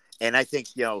 And I think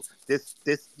this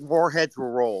more heads will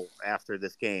roll after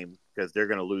this game because they're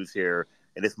going to lose here,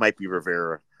 and this might be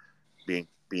Rivera being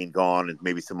gone, and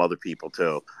maybe some other people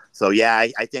too. So yeah,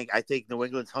 I think New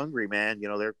England's hungry, man.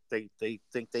 They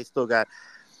think they still got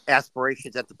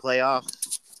aspirations at the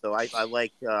playoffs. So I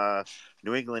like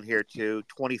New England here too,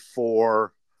 24-17.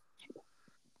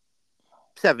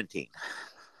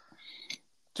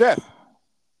 Jeff.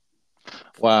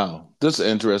 Wow, this is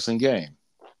an interesting game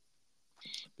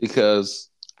because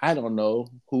I don't know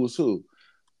who's who.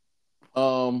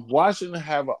 Washington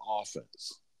have an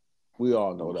offense. We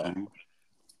all know that.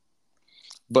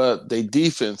 But their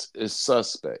defense is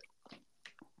suspect.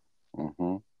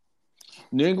 Mm-hmm.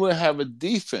 New England have a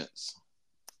defense,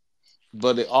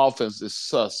 but the offense is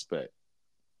suspect.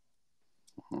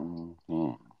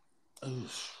 Mm-hmm.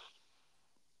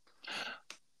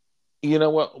 You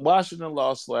know what? Washington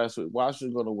lost last week.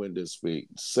 Washington's going to win this week.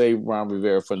 Save Ron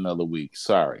Rivera for another week.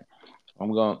 Sorry,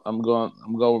 I'm going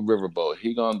with Riverboat.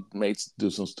 He going to do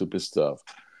some stupid stuff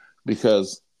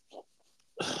because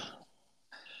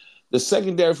the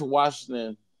secondary for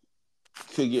Washington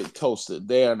could get toasted.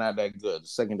 They are not that good. The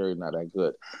secondary is not that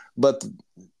good. But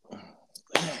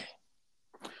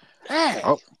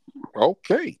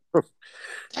okay.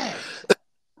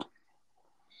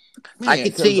 Man, I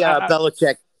could see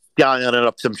Belichick down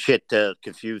up some shit to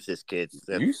confuse this kid.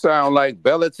 You sound like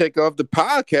Belichick of the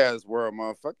podcast world,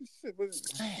 motherfucker.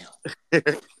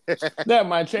 Never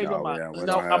mind. Change my mind.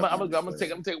 No, I'm gonna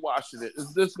take Washington.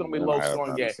 This is gonna be a low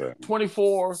scoring game.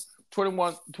 24-21.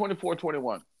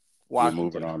 24-21. We're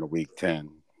moving on to week 10.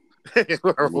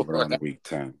 We're moving on to week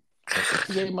 10.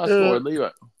 Get my score. Leave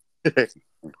it.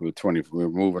 We're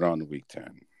moving on to week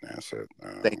 10. That's it.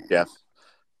 Thanks, Jeff.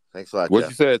 Thanks a lot, what Jeff.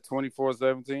 You said,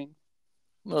 24-17?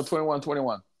 No,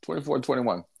 21-21.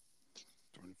 24-21.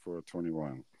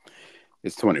 24-21.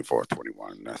 It's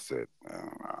 24-21. That's it.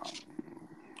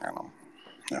 I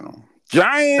don't.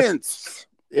 Giants!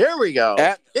 Here we go.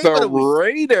 At the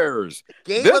Raiders.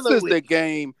 This is the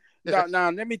game.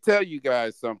 Now, let me tell you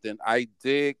guys something. I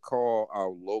did call our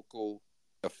local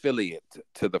affiliate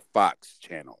to the Fox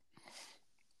channel.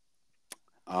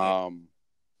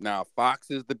 Now,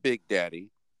 Fox is the big daddy.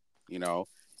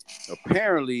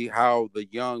 Apparently how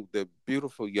the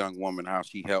beautiful young woman, how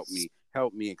she helped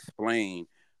me explain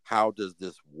how does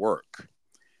this work.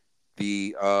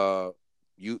 Anyone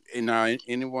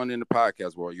in the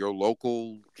podcast world, your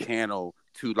local channel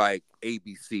to like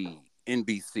ABC,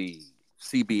 NBC,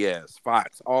 CBS,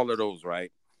 Fox, all of those,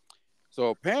 right? So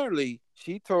apparently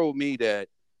she told me that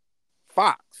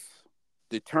Fox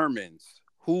determines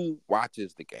who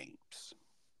watches the games.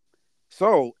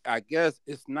 So I guess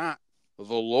it's not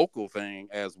the local thing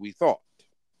as we thought.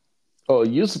 Oh,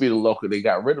 it used to be the local. They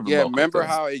got rid of the local. Remember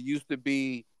how it used to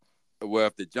be? Well,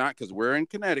 if the Giants, because we're in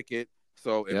Connecticut,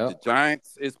 so if the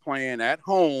Giants is playing at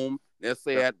home, let's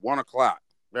say at 1:00,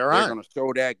 they're going to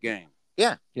show that game.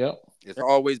 Yeah. Yep. It's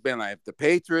always been like if the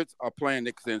Patriots are playing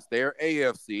it since they're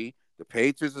AFC, the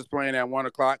Patriots is playing at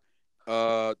 1:00.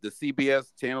 The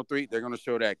CBS Channel 3, they're going to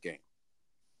show that game.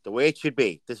 The way it should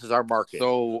be. This is our market.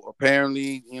 So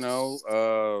apparently,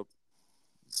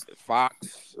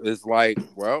 Fox is like,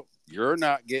 well, you're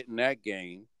not getting that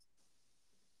game,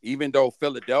 even though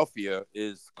Philadelphia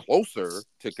is closer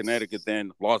to Connecticut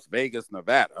than Las Vegas,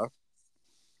 Nevada.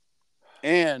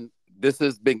 And this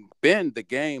has been the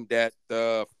game that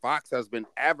Fox has been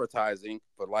advertising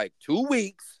for like 2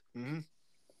 weeks. Mm-hmm.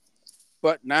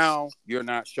 But now you're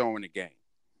not showing the game.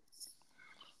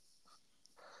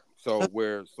 So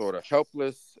we're sort of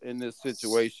helpless in this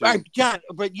situation. All right, John,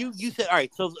 but you said, all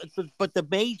right, so but the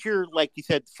major, like you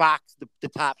said, Fox, the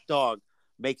top dog,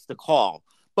 makes the call.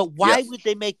 But why would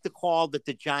they make the call that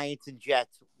the Giants and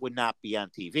Jets would not be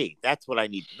on TV? That's what I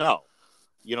need to know.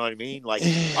 You know what I mean? Like,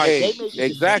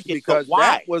 exactly, because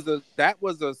that was a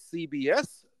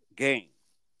CBS game.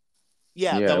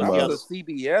 Yeah, Yeah, that it was That the was other. a was.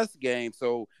 CBS game.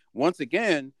 So once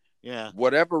again, Yeah,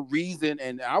 whatever reason,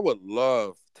 and I would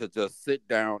love to just sit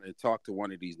down and talk to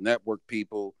one of these network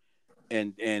people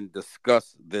and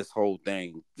discuss this whole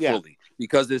thing yeah. fully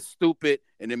because it's stupid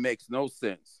and it makes no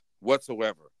sense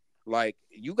whatsoever. Like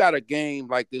you got a game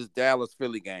like this Dallas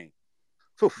Philly game.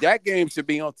 Oof. That game should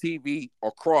be on TV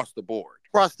across the board.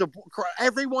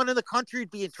 Everyone in the country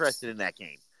would be interested in that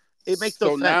game. It makes no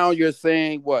So now sense. you're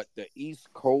saying what the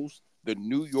East Coast, the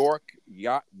New York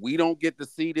yacht, we don't get to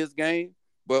see this game,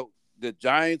 but the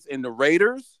Giants and the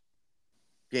Raiders.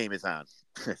 Game is on.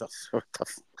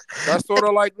 That's sort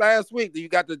of like last week. You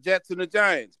got the Jets and the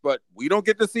Giants, but we don't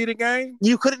get to see the game.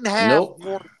 You couldn't have Nope.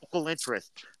 more local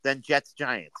interest than Jets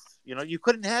Giants. You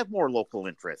couldn't have more local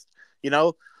interest. You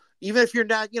know, even if you're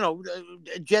not,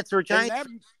 Jets or And Giants that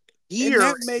and here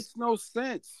that makes no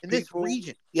sense, in this people.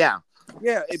 region. Yeah,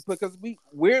 Yeah, because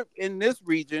we're in this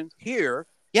region here,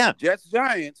 yeah, Jets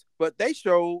Giants, but they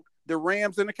showed the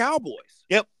Rams and the Cowboys.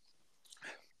 yep.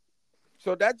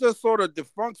 So that just sort of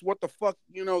defunks what the fuck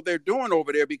they're doing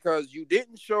over there because you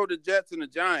didn't show the Jets and the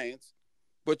Giants,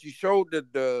 but you showed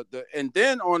the and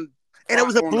then on And it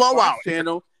was a on the blowout. Fox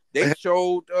channel they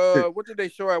showed what did they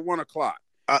show at 1 o'clock?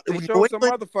 It They was New showed some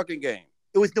England. other fucking game.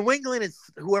 It was New England and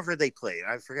whoever they played.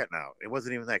 I forget now. It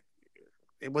wasn't even that.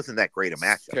 It wasn't that great a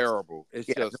matchup. Terrible. It's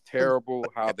Yeah. just terrible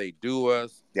how they do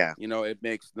us. Yeah. It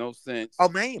makes no sense. Oh,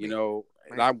 maybe.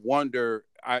 And I wonder,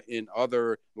 in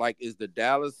other is the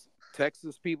Dallas,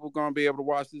 Texas people going to be able to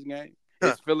watch this game?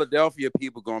 Is Philadelphia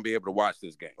people going to be able to watch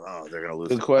this game? Oh, they're going to lose.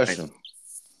 Good question.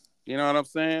 You know what I'm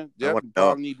saying? Jeff wanna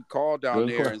probably need to call down Good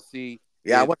there question. and see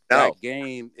Yeah, I if want to know. that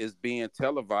game is being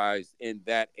televised in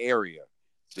that area,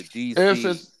 the If DC.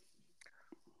 it's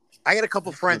I got a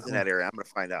couple friends in that area. I'm going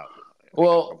to find out.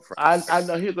 well, I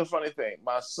know. Here's the funny thing: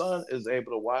 my son is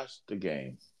able to watch the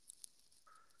game.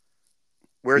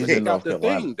 Where's He's he? in got North the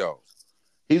Carolina. thing though.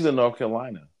 He's in North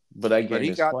Carolina, but that But game he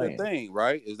is got playing. the thing,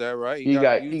 right? Is that right? He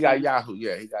got YouTube? Yahoo.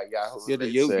 Yeah, he got Yahoo. Yeah, the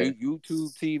They say,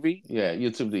 YouTube TV. yeah,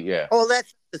 YouTube. Yeah. Oh,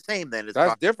 that's the same then. As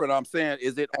That's different. I'm saying,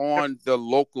 is it on the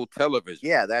local television?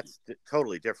 Yeah, that's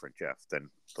totally different, Jeff, than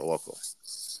the local.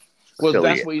 Well,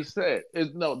 affiliate. that's what he said.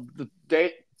 No,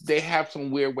 they have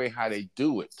some weird way how they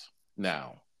do it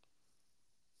now.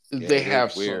 Yeah, They it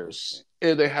have is weird.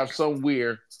 they have some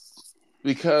weird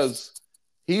because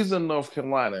he's in North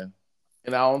Carolina,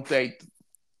 and I don't think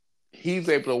he's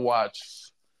able to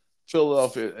watch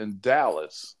Philadelphia and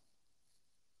Dallas.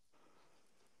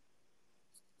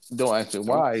 Don't ask me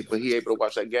why, but he able to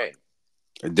watch that game.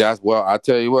 I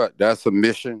tell you what, that's a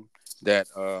mission that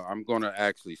I'm going to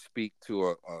actually speak to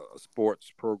a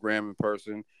sports programming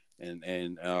person,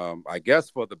 and I guess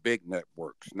for the big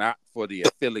networks, not for the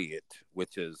affiliate,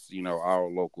 which is our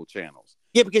local channels.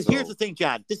 Yeah, because here's the thing,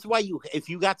 John. This is why if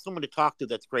you got someone to talk to,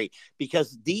 that's great.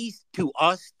 Because these, to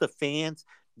us, the fans,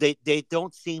 they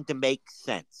don't seem to make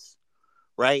sense,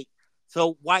 right?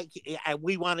 So why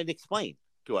we want it explained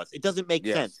to us? It doesn't make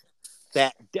sense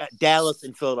that Dallas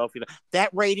and Philadelphia, that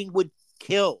rating would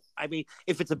kill. I mean,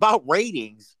 if it's about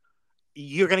ratings,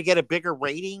 you're going to get a bigger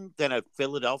rating than a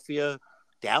Philadelphia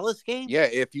Dallas game. Yeah,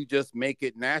 if you just make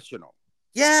it national.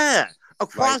 Yeah,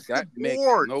 across that the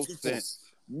board, makes no sense.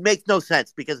 Makes no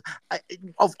sense because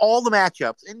of all the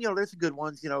matchups, and there's good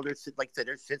ones. There's, like I said,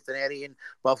 there's Cincinnati and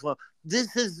Buffalo. This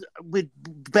would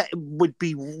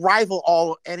be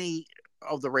rival any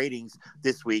of the ratings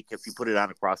this week if you put it on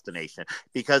across the nation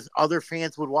because other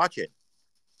fans would watch it.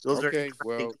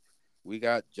 Well, we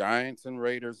got Giants and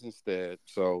Raiders instead.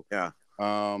 So yeah,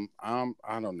 I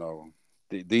don't know.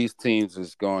 These teams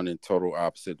is going in total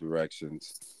opposite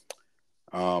directions.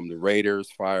 The Raiders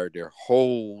fired they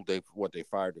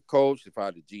fired the coach, they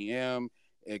fired the GM.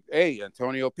 Hey,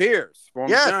 Antonio Pierce,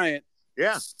 former Giant.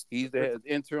 Yeah. He's the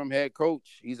interim head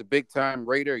coach. He's a big time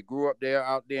Raider. He grew up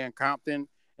out there in Compton,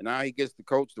 and now he gets to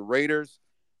coach the Raiders.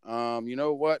 You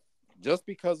know what? Just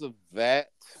because of that,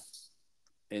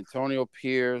 Antonio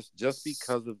Pierce, just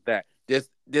because of that,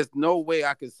 there's no way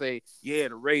I can say, yeah,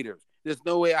 the Raiders. There's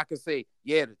no way I can say,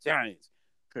 yeah, the Giants.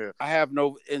 Yeah. I have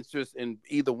no interest in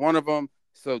either one of them.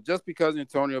 So just because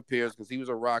Antonio Pierce, because he was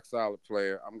a rock solid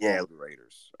player, I'm going with the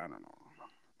Raiders. I don't know.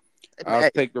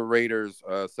 I'll take the Raiders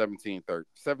 17-6.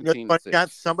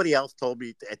 Somebody else told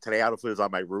me today, I don't know if it was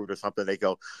on my route or something. They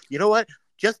go, you know what?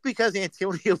 Just because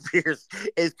Antonio Pierce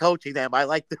is coaching them, I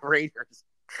like the Raiders.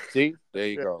 See? There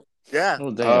you go. Yeah.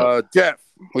 Oh, Jeff,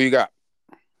 who you got?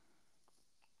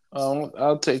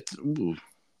 I'll take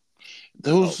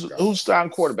who's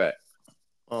starting quarterback?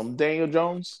 Daniel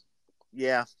Jones.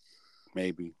 Yeah.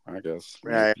 Maybe, I guess.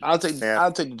 Right. I'll take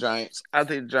the Giants. I'll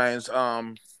take the Giants.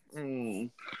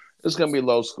 It's gonna be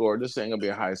low score. This ain't gonna be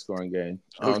a high scoring game.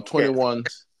 Okay.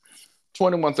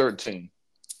 21-13.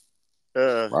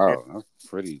 Wow, that's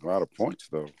pretty a lot of points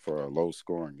though for a low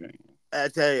scoring game. I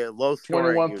tell you, low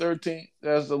scoring. 21-13.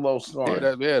 That's the low scoring.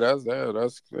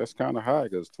 That's kind of high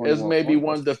because It's 21 maybe points.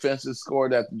 one defensive score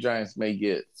that the Giants may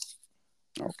get.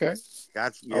 Okay.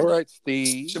 Gotcha. All right,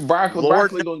 Steve.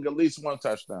 Barkley gonna get at least one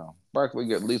touchdown. Barkley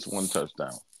get at least one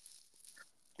touchdown.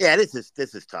 Yeah, this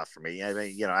is tough for me. I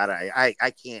mean,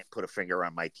 I can't put a finger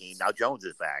on my team now. Jones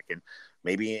is back, and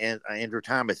maybe Andrew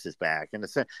Thomas is back, and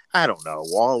I don't know.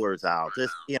 Waller's out. I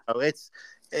don't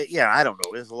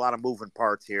know. There's a lot of moving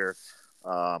parts here,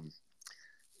 but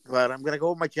I'm gonna go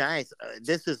with my Giants.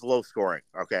 This is low scoring.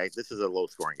 Okay, this is a low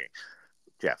scoring game.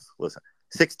 Jeff, listen,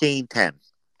 16-10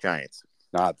 Giants.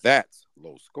 Now that's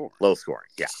low scoring. Low scoring.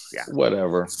 Yeah.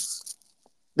 Whatever.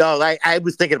 No, I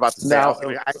was thinking about the now.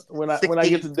 When I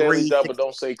get to daily double,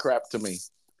 don't say crap to me.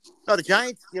 No, the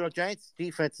Giants. Giants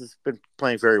defense has been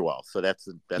playing very well. So that's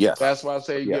why I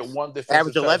say you get one defensive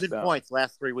average 11 touchdown. points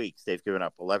last 3 weeks. They've given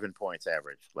up 11 points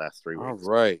average last 3 weeks.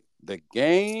 All right, the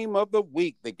game of the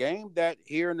week, the game that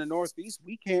here in the Northeast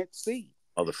we can't see.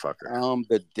 Motherfucker.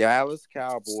 The Dallas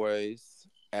Cowboys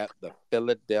at the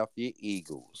Philadelphia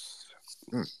Eagles.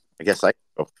 I guess I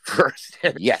go first.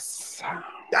 Yes.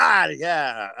 God,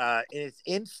 yeah. It's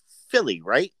in Philly,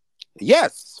 right?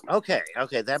 Yes. Okay.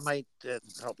 That might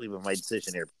help me with my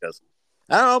decision here because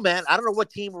I don't know, man. I don't know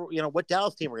what team, what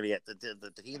Dallas team we're gonna get.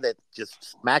 The team that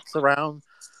just smacks around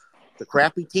the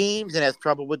crappy teams and has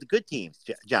trouble with the good teams.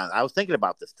 John, I was thinking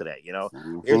about this today.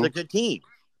 Here's a good team.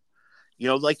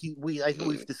 I think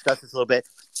we've discussed this a little bit.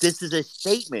 This is a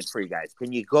statement for you guys.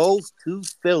 Can you go to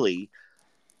Philly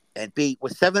and beat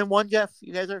with 7-1, Jeff?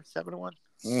 You guys are 7-1.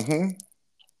 Mm-hmm.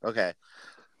 Okay.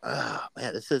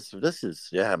 Man, this is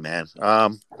yeah, man.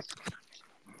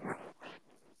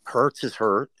 Hurts is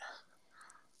hurt,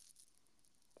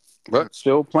 but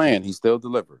still playing. He still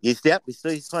delivered. He's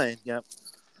playing. Yep.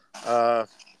 Fuck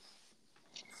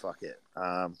it.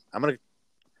 I'm gonna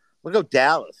go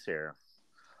Dallas here.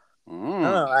 I don't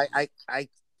know.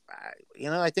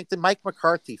 I think the Mike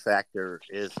McCarthy factor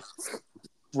is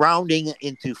rounding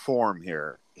into form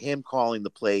here. Him calling the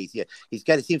plays. Yeah, he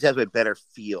seems to have a better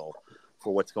feel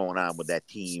for what's going on with that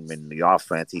team and the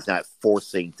offense. He's not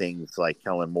forcing things like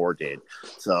Kellen Moore did.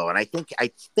 So, and I think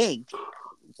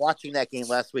watching that game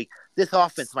last week, this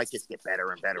offense might just get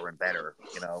better and better and better.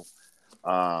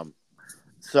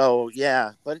 So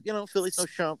yeah, but Philly's no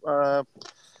chump.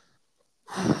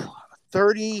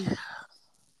 34-30.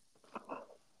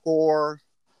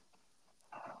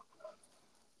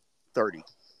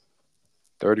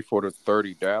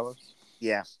 34-30 Dallas.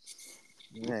 Yeah.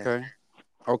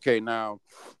 Okay. Now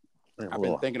I've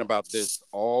been thinking about this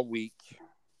all week.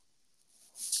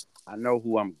 I know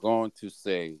who I'm going to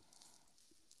say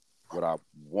what I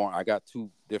want. I got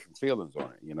two different feelings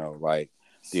on it. Like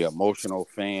the emotional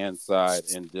fan side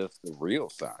and just the real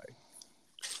side.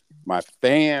 My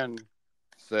fan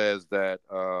says that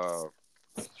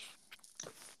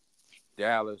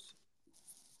Dallas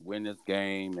win this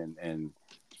game and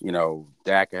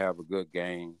Dak can have a good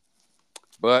game.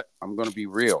 But I'm going to be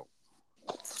real.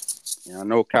 I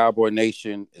know Cowboy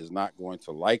Nation is not going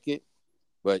to like it,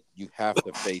 but you have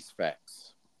to face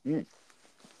facts.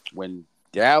 When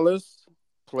Dallas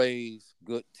plays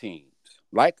good teams,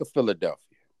 like a Philadelphia,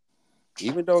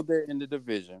 even though they're in the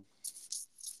division,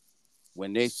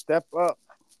 when they step up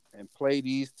and play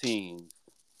these teams,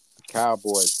 the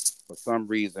Cowboys, for some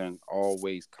reason,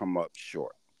 always come up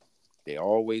short. They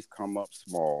always come up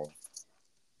small.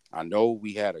 I know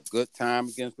we had a good time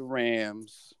against the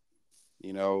Rams,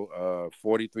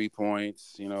 43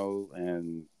 points,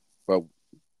 but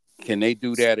can they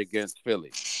do that against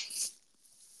Philly?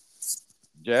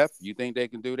 Jeff, you think they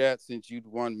can do that since you the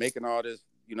one making all this,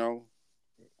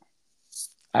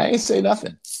 I ain't say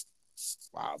nothing.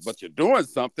 Wow, but you're doing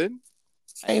something.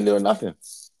 I ain't doing nothing.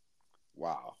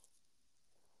 Wow.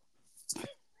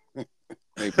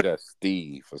 Maybe that's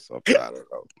Steve or something. I don't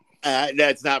know.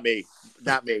 That's not me.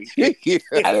 Not me. I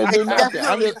didn't do nothing.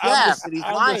 He's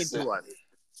lying to us.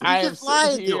 He's just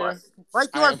lying to us.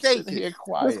 Right to our faces. Here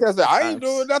quiet. I ain't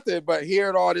doing nothing but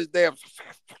hearing all this damn.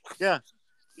 Yeah.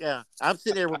 I'm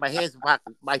sitting there with my hands in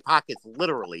my pockets,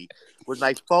 literally, with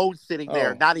my phone sitting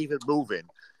there, not even moving.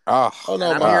 Oh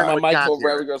no, my microphone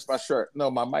rubbed against my shirt.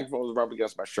 No, my microphone was rubbed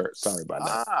against my shirt. Sorry about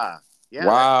that. Yeah.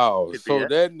 Wow. So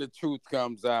then the truth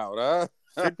comes out, huh?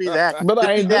 Could be that. But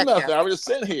I ain't doing nothing. I was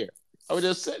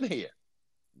just sitting here.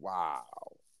 Wow.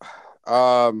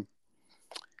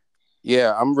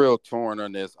 Yeah, I'm real torn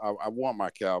on this. I want my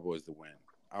Cowboys to win.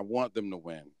 I want them to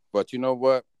win. But you know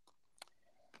what?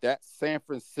 that San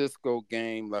Francisco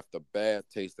game left a bad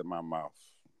taste in my mouth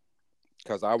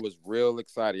because I was real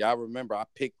excited. I remember I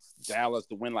picked Dallas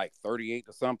to win like 38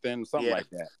 or something like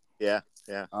that. Yeah.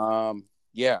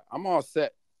 Yeah, I'm all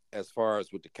set as far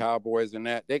as with the Cowboys and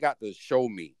that. They got to show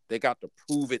me. They got to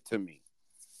prove it to me.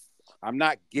 I'm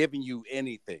not giving you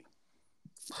anything.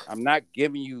 I'm not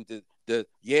giving you the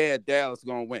Dallas is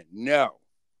gonna win. No.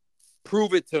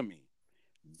 Prove it to me.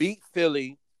 Beat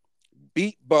Philly,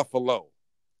 beat Buffalo,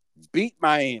 beat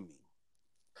Miami,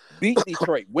 beat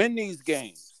Detroit, win these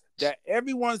games that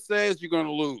everyone says you're going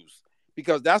to lose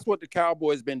because that's what the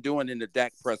Cowboys been doing in the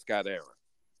Dak Prescott era.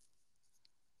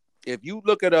 If you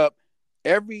look it up,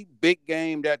 every big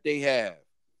game that they have,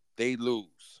 they lose.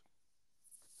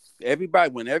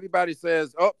 When everybody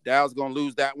says, oh, Dallas going to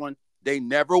lose that one, they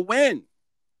never win.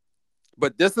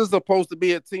 But this is supposed to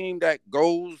be a team that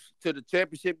goes to the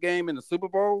championship game in the Super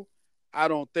Bowl? I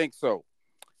don't think so.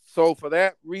 So for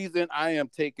that reason, I am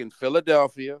taking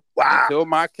Philadelphia until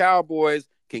my Cowboys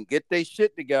can get their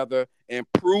shit together and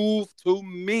prove to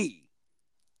me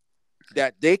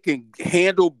that they can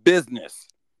handle business.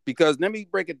 Because let me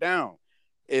break it down.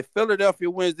 If Philadelphia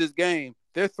wins this game,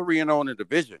 they're 3-0 in the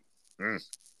division.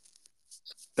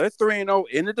 They're 3-0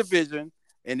 in the division,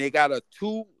 and they got a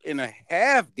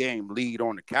 2.5 game lead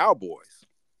on the Cowboys.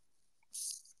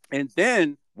 And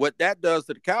then what that does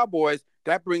to the Cowboys,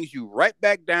 that brings you right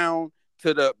back down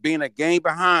to being a game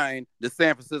behind the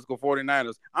San Francisco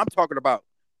 49ers. I'm talking about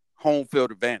home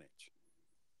field advantage.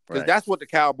 Because that's what the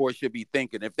Cowboys should be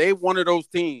thinking. If they one of those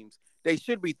teams, they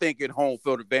should be thinking home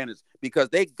field advantage because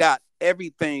they got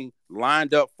everything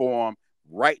lined up for them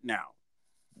right now.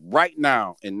 Right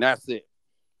now, and that's it.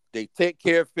 They take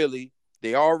care of Philly.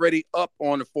 They already up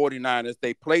on the 49ers.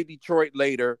 They play Detroit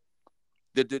later.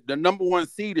 The number one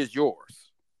seed is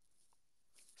yours.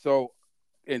 So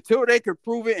until they can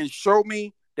prove it and show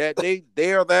me that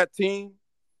they are that team,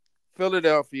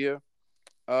 Philadelphia,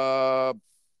 I'll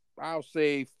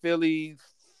say Philly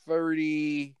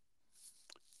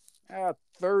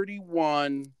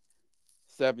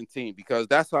 31-17 because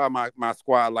that's how my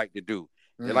squad like to do.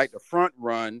 They like the front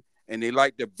run and they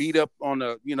like to beat up on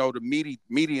the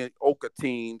mediocre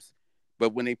teams.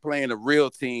 But when they play in a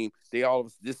real team,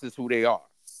 this is who they are.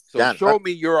 So show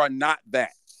me you are not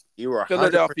that. You are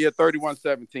Philadelphia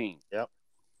 31-17. Yep.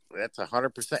 That's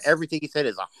 100%. Everything he said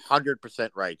is 100%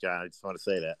 right, John. I just want to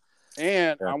say that.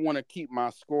 And I want to keep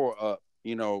my score up,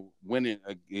 winning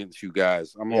against you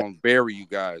guys. I'm going to bury you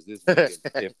guys this weekend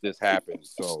if this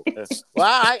happens. So,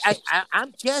 well,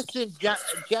 I'm guessing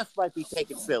Jeff might be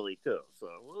taking Philly too. So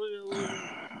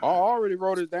I already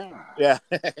wrote it down. Yeah.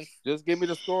 Just give me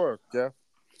the score, Jeff.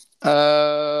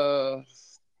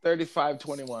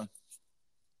 35-21.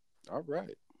 All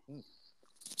right.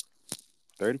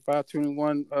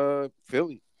 35-21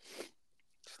 Philly.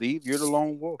 Steve, you're the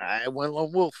lone wolf. I went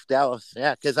lone wolf, Dallas.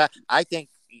 Yeah, because I think,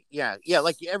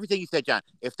 like everything you said, John.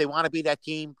 If they want to be that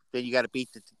team, then you got to beat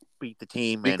the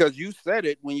team. Because you said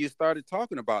it when you started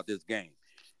talking about this game.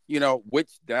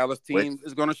 Which Dallas team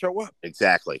is going to show up.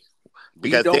 Exactly.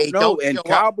 Because they don't know. And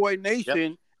Cowboy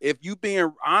Nation, if you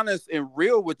being honest and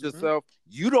real with yourself,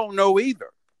 you don't know either.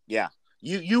 Yeah.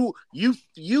 You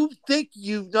think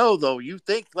though. You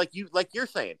think like you're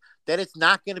saying that it's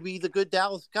not going to be the good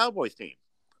Dallas Cowboys team.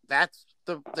 That's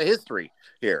the history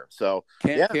here. So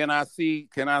can I see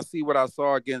what I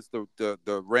saw against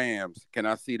the Rams? Can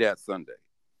I see that Sunday?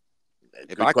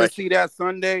 If I can see that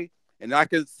Sunday, and I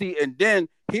can see, and then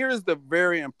here's the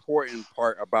very important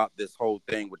part about this whole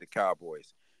thing with the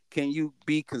Cowboys. Can you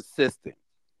be consistent?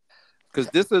 Because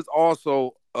this is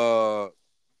also a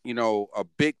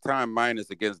big time minus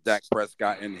against Dak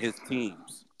Prescott and his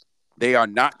teams. They are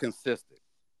not consistent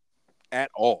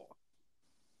at all.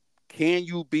 Can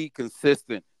you be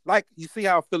consistent? Like you see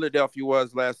how Philadelphia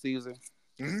was last season?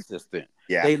 Consistent.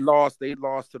 Yeah. They lost to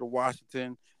the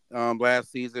Washington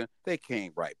last season. They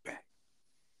came right back.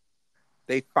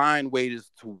 They find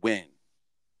ways to win.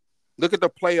 Look at the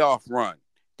playoff run.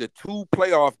 The 2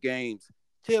 playoff games,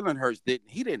 Jalen Hurts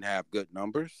didn't have good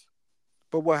numbers.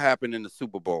 But what happened in the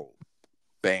Super Bowl?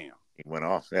 Bam. He went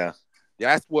off, yeah.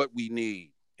 That's what we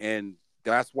need. And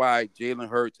that's why Jalen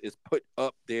Hurts is put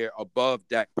up there above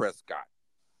Dak Prescott.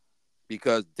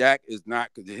 Because Dak is not,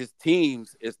 his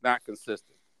teams is not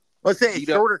consistent. Let's say a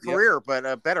shorter career, but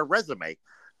a better resume.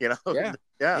 Yeah.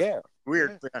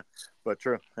 Weird, but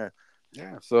true.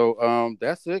 Yeah. So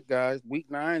that's it, guys. Week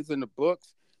 9's in the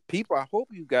books. People, I hope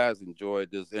you guys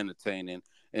enjoyed this entertaining.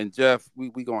 And Jeff, we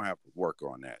gonna have to work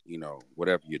on that.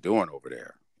 Whatever you're doing over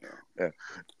there.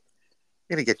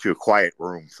 gonna get you a quiet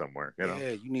room somewhere. Yeah,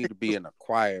 you need to be in a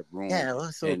quiet room. Yeah,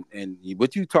 well, and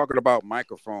what you talking about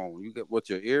microphone? You got what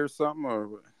your ear something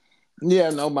or? Yeah,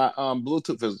 no, my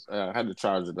Bluetooth is. I had to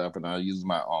charge it up, and I use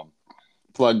my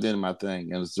plugged in my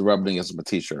thing, and it's rubbing against my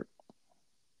T-shirt.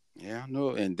 Yeah, I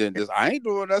know. And then I ain't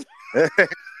doing that.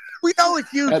 We know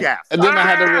it's you, Jeff. And then I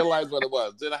had to realize what it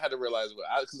was. Then I had to realize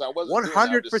because I wasn't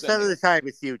 100% of the time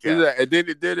it's you, Jeff. And then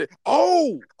it did it.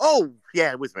 Oh, yeah,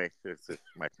 it was me. It's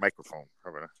my microphone.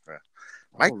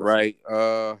 All right.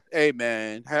 Hey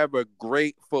man, have a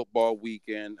great football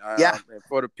weekend. Yeah. And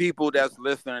for the people that's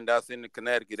listening, that's in the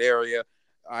Connecticut area,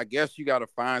 I guess you got to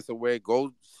find some way.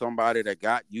 Go somebody that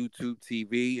got YouTube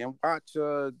TV and watch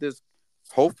this.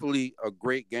 Hopefully, a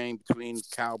great game between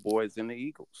Cowboys and the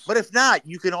Eagles. But if not,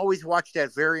 you can always watch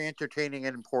that very entertaining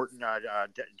and important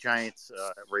Giants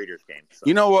Raiders game. So.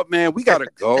 You know what, man? We gotta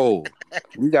go.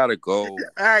 We gotta go. All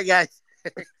right, guys.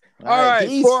 All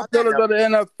right, 4 pillars of the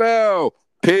NFL.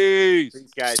 Peace.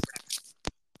 Peace, guys.